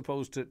enough, I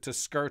suppose, to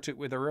skirt it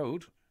with a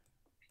road.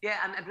 Yeah,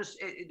 and it was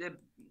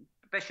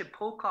Bishop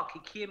Pocock. He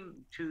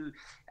came to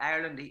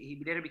Ireland.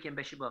 He later became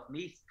Bishop of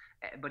Meath,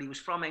 but he was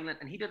from England,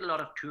 and he did a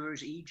lot of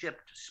tours,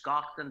 Egypt,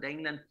 Scotland,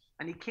 England.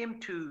 And he came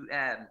to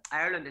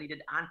Ireland, and he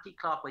did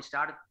anti-clockwise,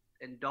 started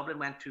in Dublin,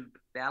 went to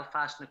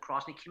Belfast and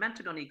across, and he came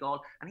into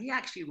Donegal, and he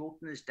actually wrote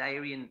in his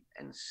diary in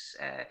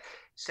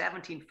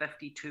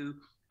 1752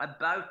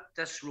 about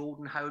this road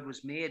and how it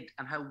was made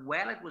and how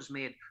well it was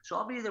made. So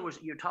obviously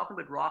you're talking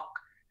about rock,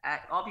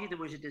 obviously there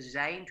was a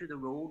design to the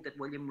road that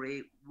William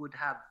Ray would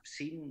have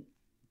seen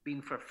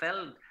being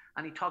fulfilled,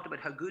 and he talked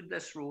about how good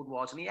this road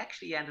was, and he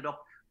actually ended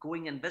up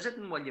going and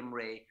visiting William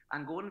Ray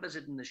and going and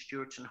visiting the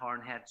Stuarts in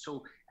Hornhead.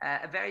 So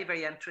very,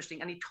 very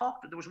interesting. And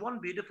there was one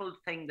beautiful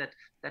thing that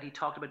he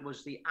talked about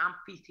was the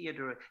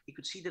amphitheatre. He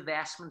could see the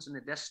vestments in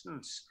the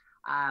distance,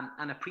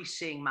 and a priest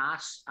saying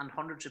mass, and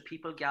hundreds of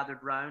people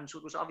gathered round. So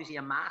it was obviously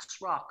a mass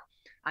rock.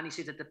 And he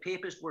said that the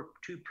papists were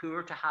too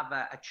poor to have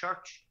a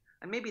church.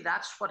 And maybe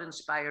that's what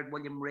inspired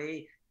William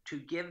Ray to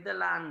give the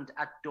land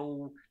at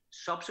Doe.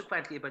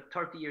 Subsequently, about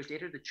 30 years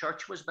later, the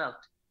church was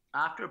built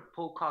after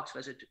Pocock's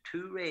visit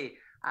to Ray.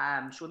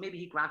 So maybe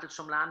he granted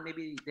some land,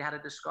 maybe they had a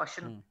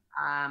discussion.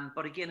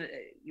 But again,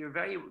 you're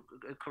very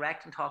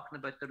correct in talking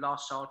about the Lough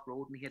Salt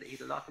Road, and he had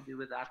a lot to do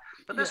with that.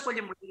 But this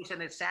William Ray was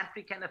an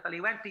eccentric kind of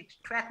fellow. He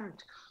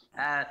threatened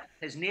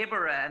his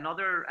neighbour,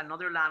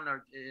 another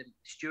landlord,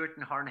 Stuart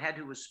in Hornhead,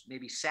 who was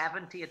maybe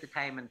 70 at the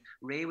time, and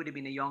Ray would have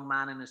been a young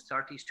man in his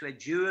 30s, to a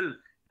duel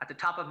at the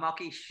top of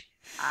Muckish.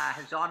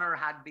 His honour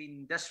had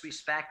been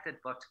disrespected,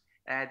 but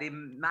they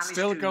managed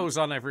Still goes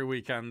on every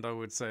weekend, I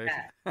would say.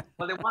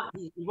 Well,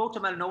 he wrote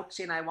him a note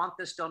saying, "I want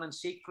this done in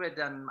secret,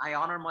 and my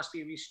honour must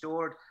be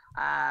restored."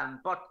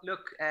 But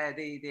look,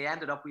 they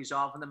ended up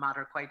resolving the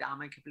matter quite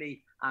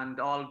amicably, and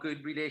all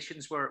good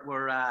relations were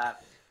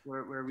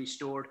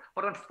restored.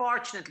 But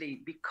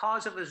unfortunately,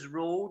 because of his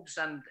roads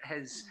and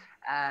his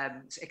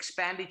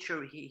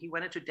expenditure, he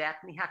went into debt,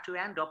 and he had to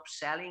end up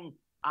selling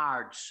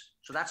Ards.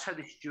 So that's how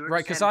the Stuarts...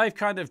 Right, because I've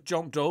kind of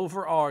jumped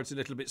over Ards a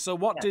little bit. So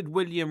what did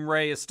William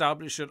Ray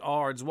establish at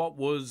Ards? What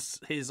was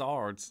his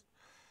Ards?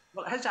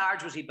 Well, his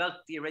Ards was he built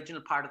the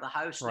original part of the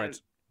house. Right. Now,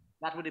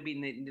 that would have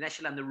been the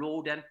initial, and the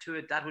road into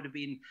it. That would have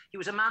been... He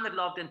was a man that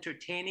loved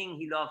entertaining.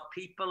 He loved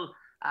people.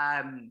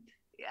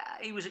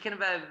 He was a kind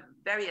of a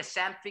very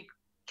eccentric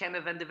kind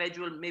of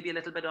individual, maybe a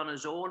little bit on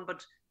his own,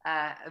 but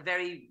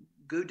very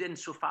good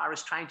insofar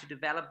as trying to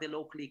develop the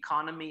local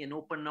economy and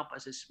open up,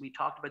 as we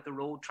talked about the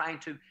road, trying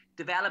to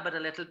develop it a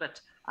little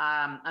bit.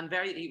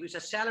 He was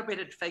a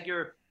celebrated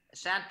figure,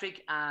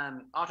 eccentric,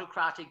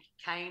 autocratic,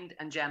 kind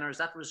and generous.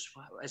 That was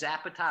his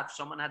epitaph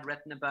someone had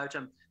written about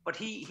him. But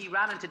he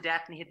ran into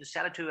debt, and he had to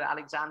sell it to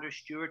Alexander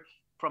Stewart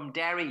from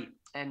Derry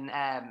in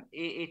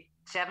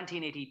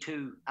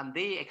 1782, and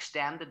they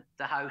extended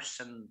the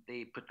house, and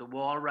they put the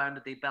wall around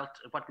it. They built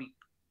what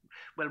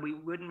well, we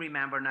wouldn't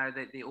remember now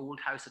that the old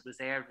house that was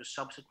there was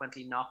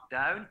subsequently knocked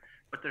down,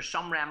 but there's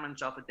some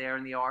remnants of it there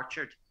in the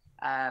orchard.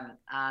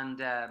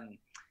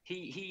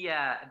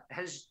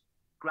 His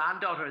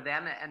granddaughter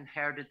then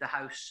inherited the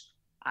house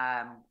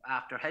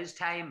after his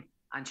time,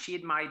 and she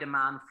had married a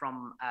man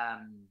from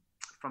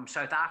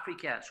South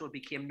Africa, so it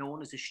became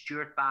known as the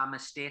Stuart Bam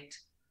estate.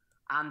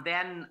 And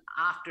then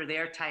after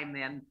their time,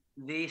 then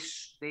it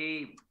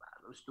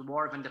was the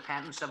War of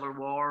Independence, Civil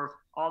War,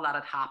 all that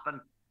had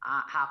happened,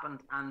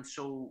 and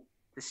so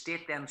the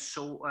state then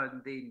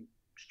the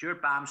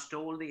Stuart Bam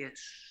sold the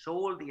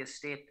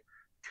estate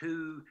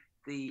to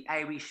the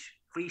Irish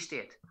Free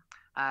State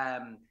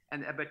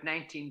in about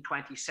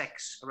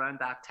 1926, around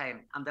that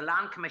time. And the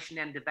Land Commission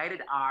then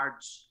divided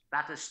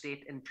that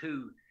estate in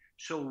two.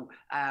 So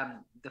the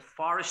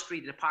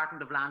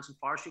Department of Lands and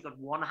Forestry got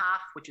one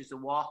half, which is the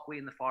walkway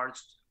and the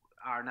forests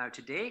are now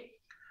today.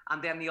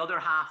 And then the other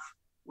half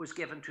was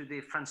given to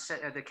the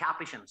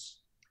Capuchins.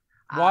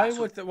 Why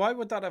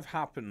would that have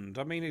happened?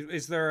 I mean,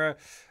 is there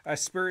a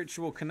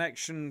spiritual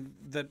connection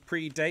that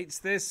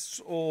predates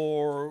this,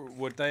 or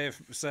would they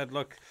have said,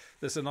 "Look,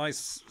 there's a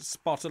nice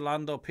spot of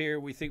land up here.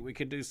 We think we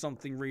can do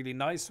something really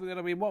nice with it"?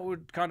 I mean,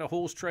 what kind of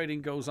horse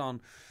trading goes on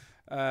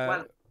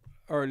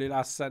early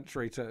last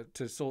century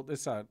to sort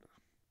this out?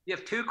 You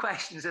have two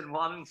questions in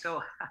one,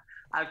 so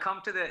I'll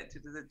come to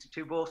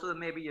both of them.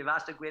 Maybe you've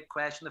asked a great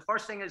question. The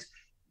first thing is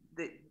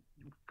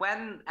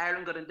when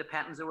Ireland got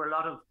independence, there were a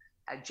lot of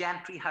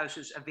gentry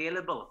houses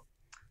available,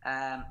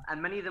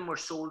 and many of them were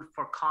sold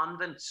for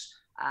convents.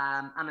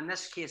 And in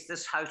this case,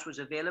 this house was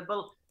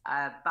available.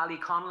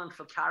 Ballyconnell and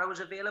Falcarra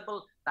was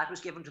available. That was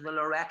given to the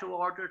Loreto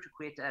order to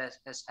create a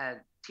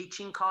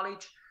teaching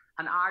college.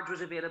 And Ard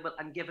was available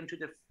and given to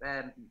the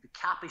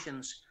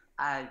Capuchins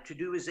to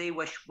do as they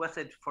wish with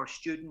it for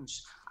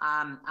students.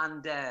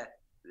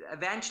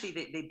 Eventually,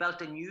 they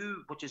built a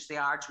new, which is the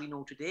Ards we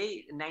know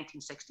today. In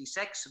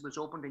 1966, it was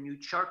opened a new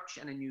church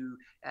and a new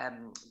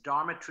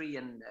dormitory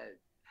and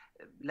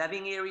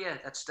living area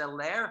that's still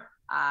there.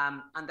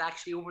 And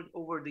actually,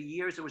 over the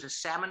years, there was a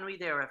seminary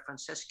there, a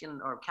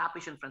Franciscan or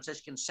Capuchin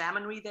Franciscan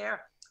seminary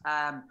there.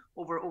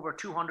 Over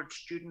 200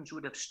 students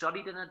would have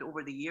studied in it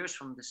over the years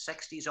from the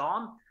 60s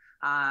on,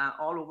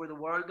 all over the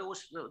world.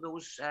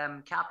 Those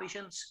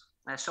Capuchins.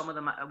 Some of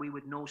them we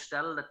would know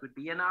still that would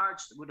be in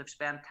Ards, that would have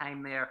spent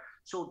time there.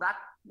 So that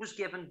was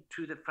given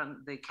to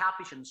the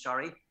Capuchins,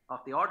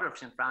 of the Order of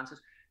St. Francis,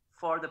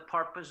 for the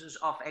purposes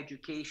of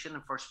education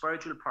and for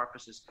spiritual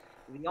purposes.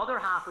 The other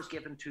half was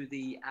given to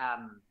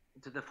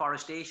the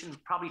forestation,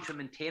 probably to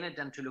maintain it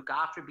and to look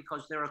after it,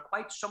 because there are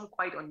some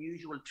quite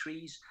unusual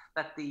trees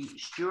that the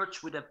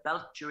Stuarts would have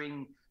built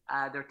during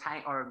their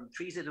time, or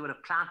trees that they would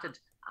have planted,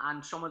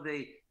 and some of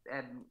the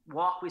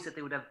walkways that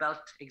they would have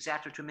built,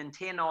 etc. To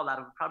maintain all that,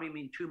 it would probably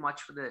mean too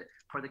much for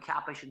the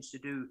Capuchins to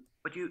do.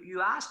 But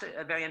you asked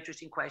a very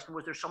interesting question: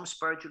 was there some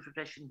spiritual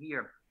tradition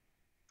here?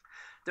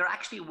 There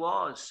actually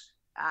was,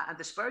 and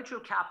the spiritual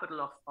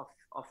capital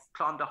of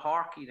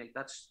Clondahorky,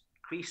 that's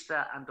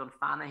Creeslough and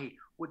Dunfanaghy,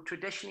 would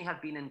traditionally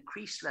have been in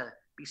Creeslough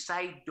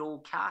beside Doe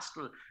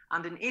Castle.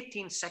 And in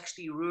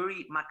 1860,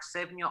 Rory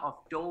MacSivnia of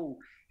Doe,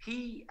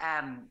 he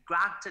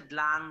granted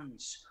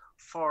lands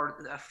for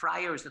the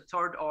friars, the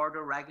Third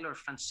Order regular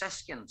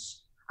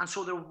Franciscans. And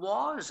so there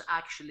was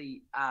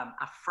actually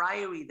a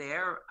friary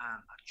there,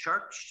 a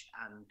church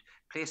and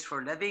place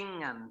for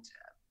living, and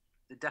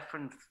the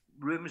different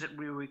rooms that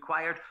were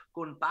required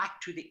going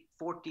back to the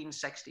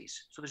 1460s.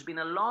 So there's been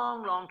a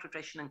long, long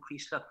tradition in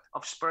Creeslough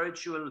of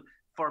spiritual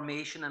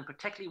formation, and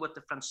particularly with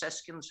the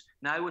Franciscans,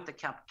 now with the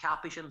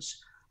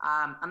Capuchins.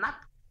 And that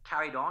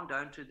carried on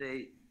down to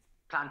the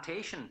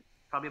plantation,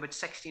 probably about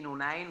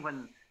 1609,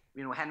 when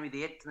Henry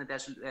VIII and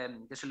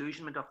the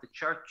disillusionment of the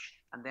church,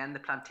 and then the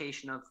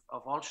plantation of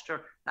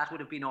Ulster, that would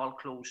have been all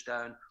closed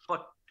down.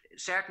 But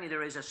certainly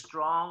there is a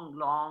strong,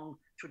 long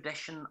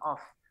tradition of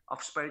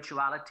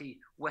spirituality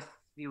with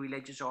the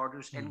religious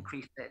orders in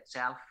Creeslough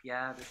itself.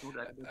 Yeah, there's no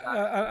doubt about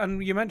that.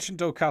 And you mentioned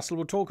Doe Castle.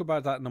 We'll talk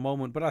about that in a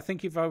moment. But I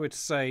think if I were to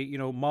say,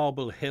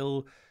 Marble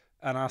Hill,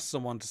 and ask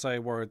someone to say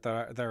a word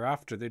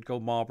thereafter, they'd go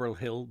Marble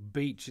Hill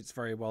Beach. It's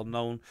very well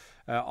known,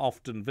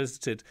 often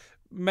visited.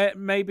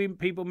 Maybe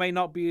people may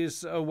not be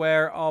as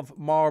aware of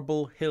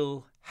Marble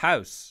Hill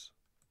House.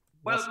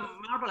 Well,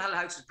 Marble Hill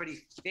House is a pretty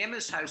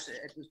famous house.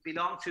 It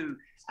belonged to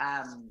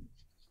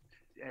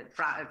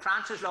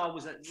Francis Law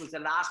was the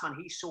last man.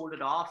 He sold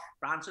it off,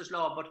 Francis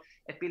Law, but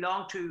it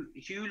belonged to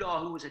Hugh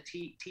Law, who was a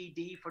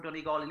TD for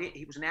Donegal.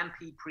 He was an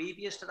MP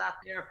previous to that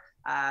there,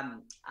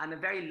 and a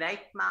very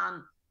liked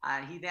man.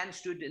 He then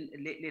stood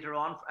later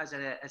on as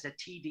a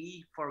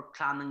TD for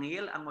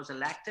Clonmacnoise and was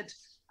elected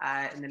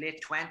in the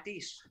late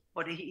 20s.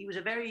 But he was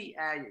a very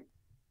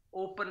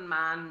open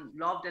man,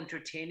 loved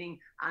entertaining,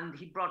 and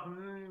he brought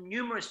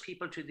numerous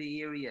people to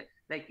the area.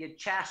 Like you had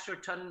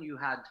Chesterton, you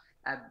had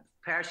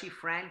Percy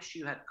French,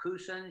 you had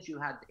Cousins, you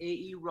had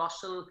A.E.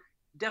 Russell,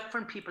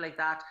 different people like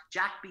that.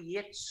 Jack B.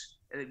 Yeats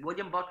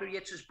William Butler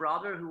Yeats's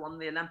brother, who won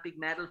the Olympic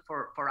medal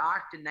for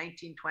art in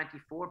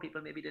 1924.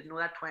 People maybe didn't know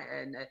that.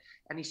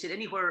 And he said,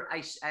 anywhere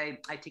I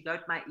take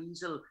out my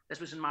easel, this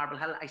was in Marble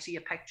Hill, I see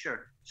a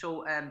picture.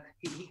 So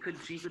he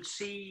could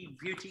see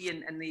beauty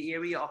in the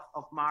area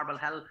of Marble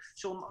Hill.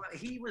 So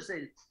he was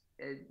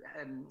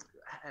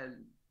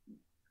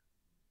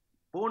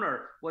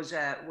Boner was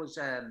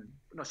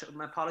no,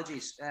 my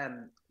apologies.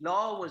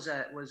 Law was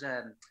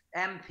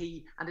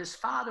MP, and his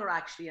father,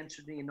 actually,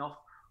 interestingly enough,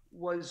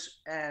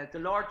 was the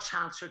Lord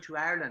Chancellor to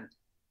Ireland,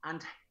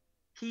 and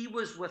he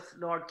was with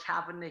Lord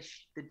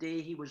Cavendish the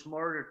day he was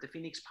murdered, the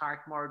Phoenix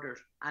Park murders,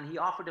 and he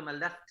offered him a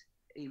lift.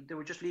 They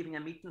were just leaving a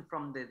meeting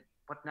from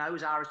what now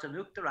is Ariston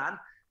Uachtaran,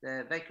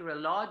 the Vicar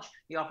Lodge.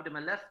 He offered him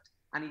a lift,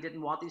 and he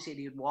didn't want. He said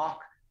he'd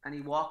walk, and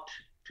he walked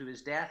to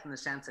his death, in the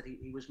sense that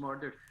he was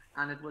murdered.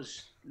 And it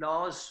was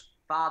Law's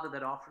father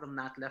that offered him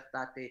that lift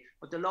that day.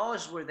 But the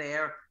Laws were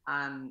there,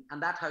 and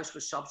that house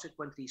was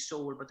subsequently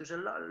sold. But there's a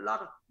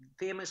lot of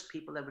famous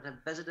people that would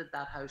have visited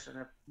that house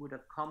and would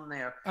have come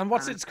there. And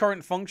what's its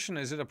current function?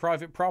 Is it a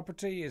private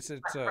property? Is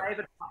it a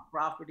private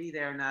property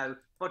there now?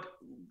 But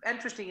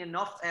interesting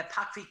enough,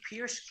 Patrick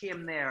Pearse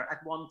came there at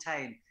one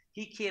time.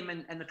 He came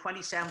in the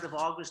 27th of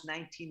August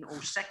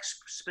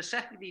 1906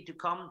 specifically to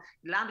come.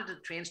 He landed at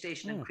the train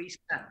station in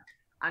Creeslough,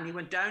 and he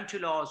went down to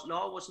Law's.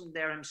 Law wasn't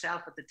there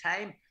himself at the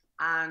time,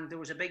 and there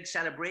was a big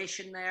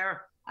celebration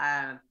there.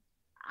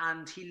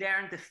 And he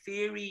learned the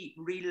fairy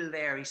reel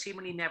there. He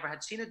seemingly never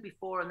had seen it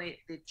before, and they'd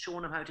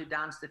shown him how to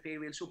dance the fairy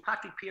reel. So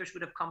Patrick Pearse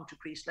would have come to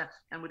Creeslough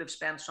and would have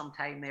spent some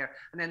time there.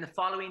 And then the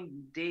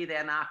following day,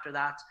 then after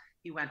that,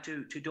 he went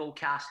to Doe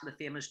Castle, the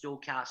famous Doe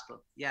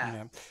Castle.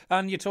 Yeah.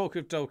 And you talk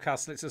of Doe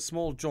Castle. It's a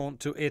small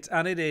jaunt to it,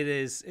 and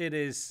it's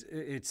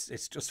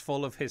just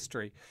full of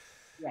history.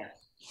 Yes.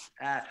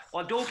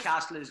 Well, Doe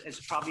Castle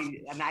is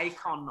probably an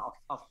icon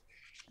of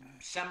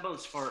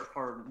symbols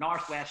for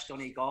Northwest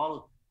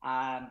Donegal.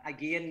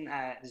 Again,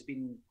 there's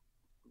been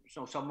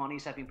some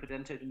monies have been put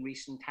into it in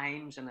recent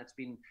times, and it's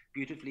been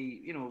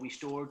beautifully,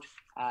 restored.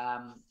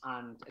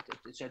 And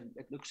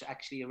it looks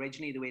actually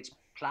originally the way it's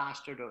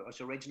plastered, or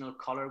its original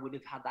colour would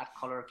have had that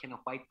colour, kind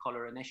of white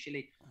colour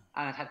initially,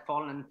 and it had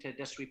fallen into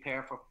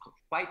disrepair for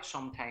quite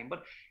some time.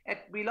 But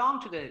it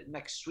belonged to the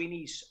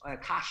McSweeney's,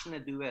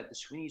 Cashnadua, the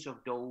Sweeneys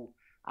of Doe,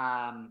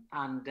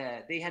 and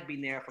they had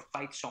been there for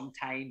quite some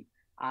time.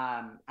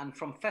 And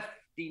from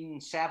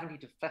 1570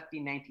 to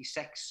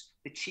 1596,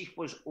 the chief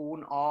was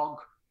Owen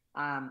Ogg.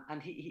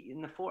 And he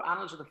in the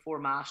Annals of the Four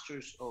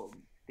Masters,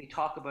 they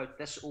talk about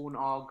this Owen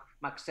Ogg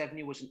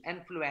MacSivney was an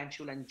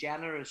influential and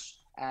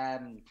generous,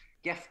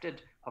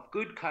 gifted of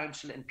good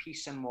counsel in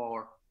peace and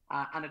war.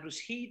 And it was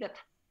he that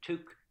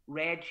took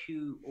Red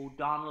Hugh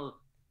O'Donnell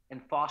in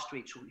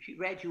Fosterage. So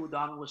Red Hugh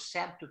O'Donnell was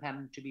sent to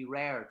him to be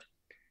reared.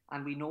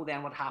 And we know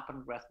then what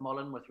happened with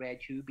Mullen, with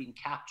Red Hugh being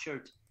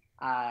captured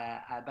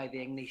by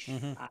the English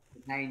after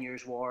the 9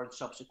 Years' War and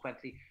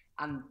subsequently.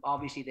 And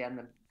obviously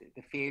then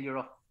the failure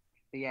of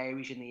the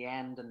Irish in the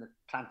end, and the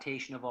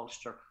plantation of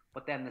Ulster.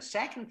 But then the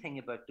second thing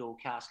about Doe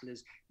Castle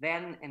is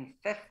then in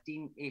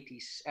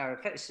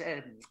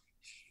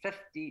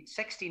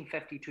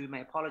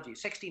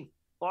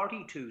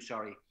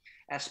 1642,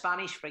 a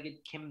Spanish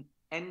frigate came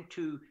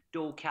into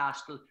Doe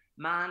Castle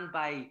manned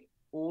by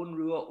Owen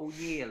Rua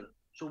O'Neill.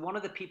 So one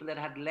of the people that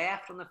had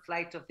left on the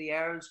flight of the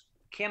Earls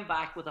came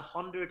back with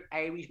 100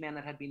 Irish men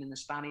that had been in the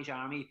Spanish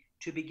army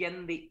to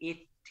begin the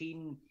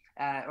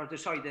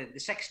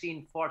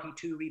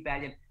 1642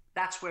 rebellion.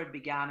 That's where it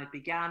began. It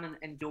began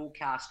in Doe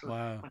Castle.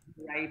 Wow. When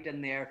he arrived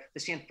in there. The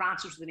St.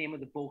 Francis was the name of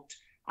the boat.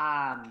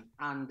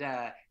 And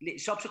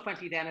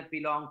subsequently then it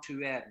belonged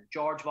to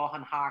George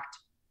Vaughan Hart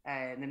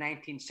in the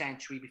 19th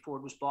century, before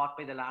it was bought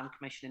by the Land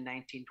Commission in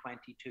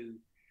 1922.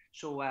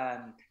 So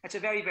it's a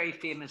very, very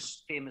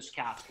famous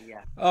castle,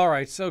 yeah. All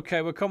right, so,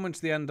 okay, we're coming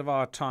to the end of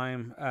our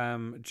time,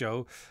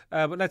 Joe.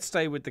 But let's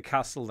stay with the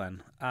castle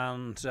then.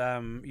 And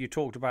you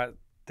talked about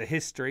the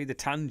history, the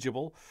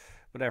tangible,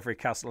 but every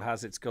castle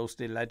has its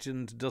ghostly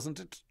legend, doesn't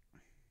it?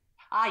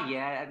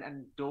 Yeah,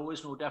 and Doe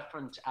is no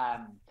different.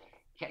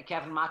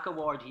 Kevin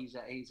McAward, he's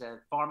a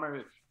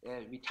former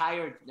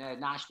retired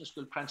National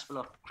School principal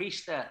of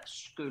Creeslough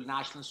School,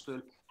 National School,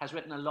 has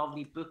written a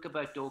lovely book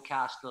about Doe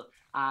Castle.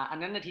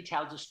 And in it he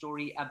tells a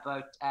story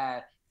about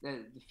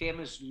the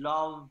famous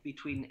love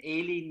between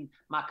Eileen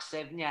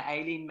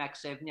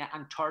MacSivney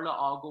and Turla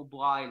Og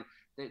O'Boyle.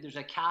 There's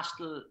a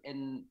castle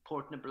in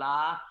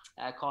Portnabla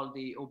called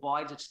the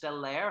O'Boyles. It's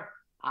still there,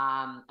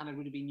 and it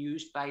would have been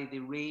used by the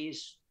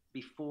Rays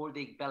before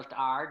they built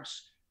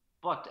Ards.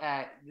 But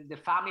the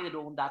family that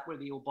owned that were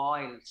the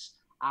O'Boyles,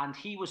 and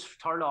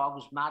Turla Og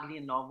was madly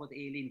in love with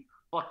Eileen.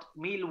 But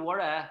Míl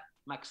Mhuire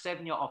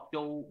MacSivney of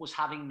Doe was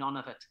having none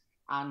of it.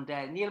 And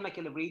Neil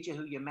McIlvregia,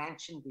 who you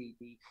mentioned,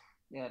 the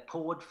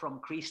poet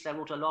from Creeslough,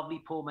 wrote a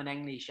lovely poem in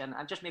English, and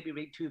I'll just maybe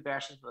read two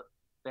verses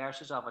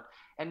of it.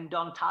 In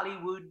Duntally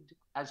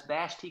as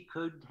best he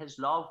could, his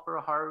love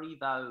for her he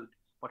vowed,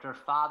 but her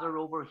father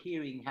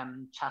overhearing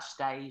him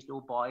chastised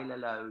O'Boyle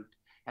aloud.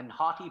 In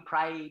haughty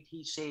pride,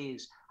 he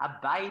says,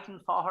 abiding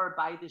for her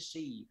by the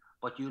sea,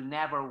 but you'll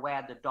never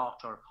wed the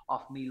daughter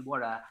of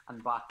Mealworra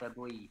and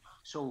Batlabui.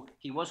 So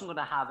he wasn't going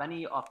to have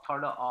any of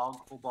Turla Og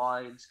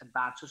O'Boyle's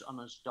advances on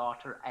his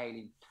daughter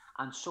Eileen.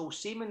 And so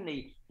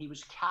seemingly he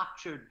was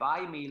captured by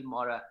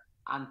Mealworra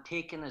and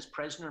taken as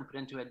prisoner and put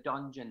into a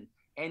dungeon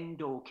in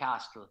Doe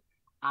Castle.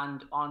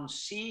 And on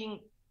seeing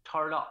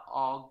Turla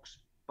Og's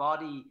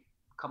body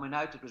coming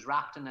out, it was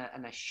wrapped in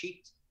a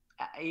sheet.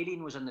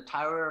 Aileen was in the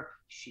tower.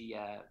 She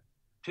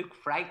took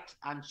fright,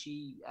 and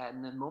she,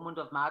 in the moment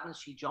of madness,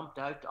 she jumped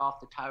out off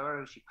the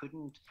tower. She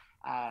couldn't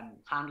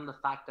handle the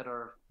fact that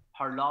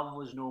her love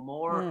was no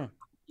more. Mm.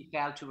 She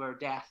fell to her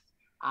death,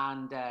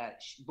 and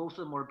both of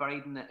them were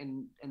buried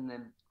in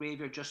the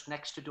graveyard just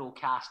next to Doe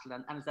Castle.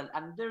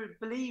 And there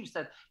believes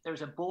that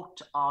there's a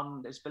boat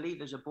on. There's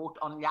a boat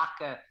on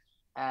Yaka.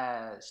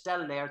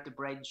 Still there at the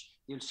bridge.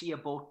 You'll see a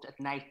boat at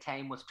night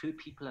time with 2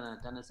 people in it,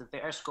 and as the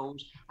verse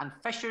goes, and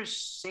fishers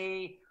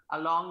say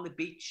along the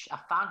beach a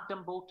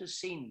phantom boat is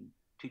seen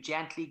to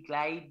gently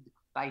glide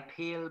by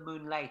pale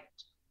moonlight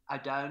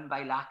adown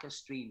by Lacca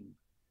stream,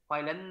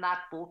 while in that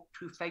boat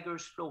 2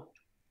 figures float,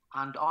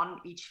 and on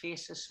each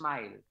face a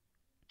smile,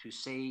 to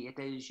say it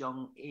is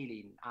young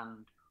Aileen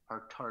and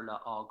her Turla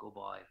Og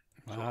O'Boyle.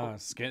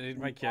 It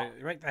make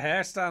the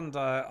hair stand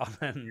on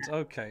end.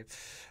 Okay.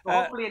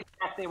 Hopefully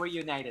they were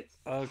united.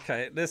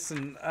 Okay,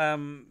 listen,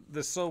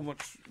 there's so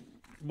much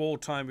more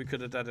time we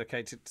could have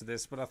dedicated to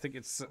this, but I think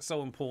it's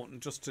so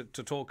important just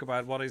to talk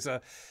about what is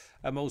a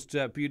most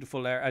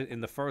beautiful area.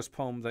 In the first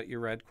poem that you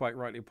read, quite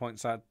rightly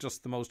points out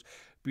just the most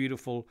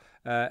beautiful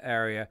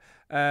area.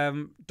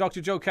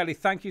 Dr. Joe Kelly,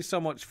 thank you so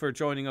much for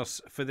joining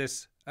us for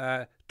this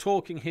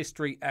Talking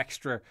History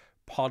Extra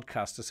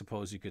podcast, I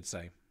suppose you could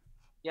say.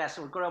 Yes,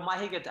 we're going to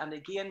Mahigat, and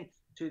again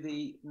to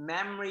the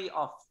memory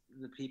of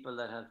the people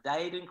that have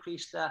died in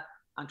Creeslough,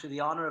 and to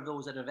the honour of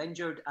those that have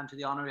injured, and to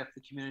the honour of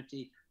the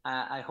community.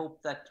 I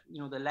hope that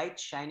the light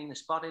shining, the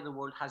spotlight of the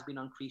world has been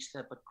on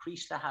Creeslough, but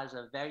Creeslough has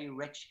a very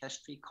rich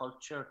history,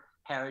 culture,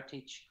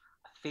 heritage,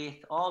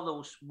 faith, all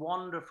those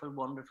wonderful,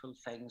 wonderful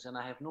things. And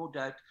I have no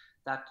doubt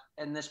that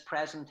in this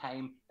present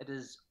time, it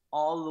is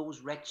all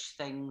those rich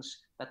things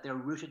that they're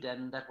rooted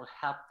in that will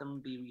help them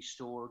be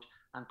restored.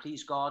 And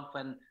please God,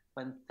 when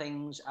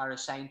things are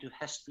assigned to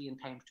history in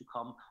times to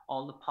come,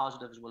 all the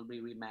positives will be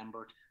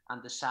remembered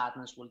and the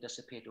sadness will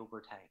dissipate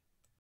over time.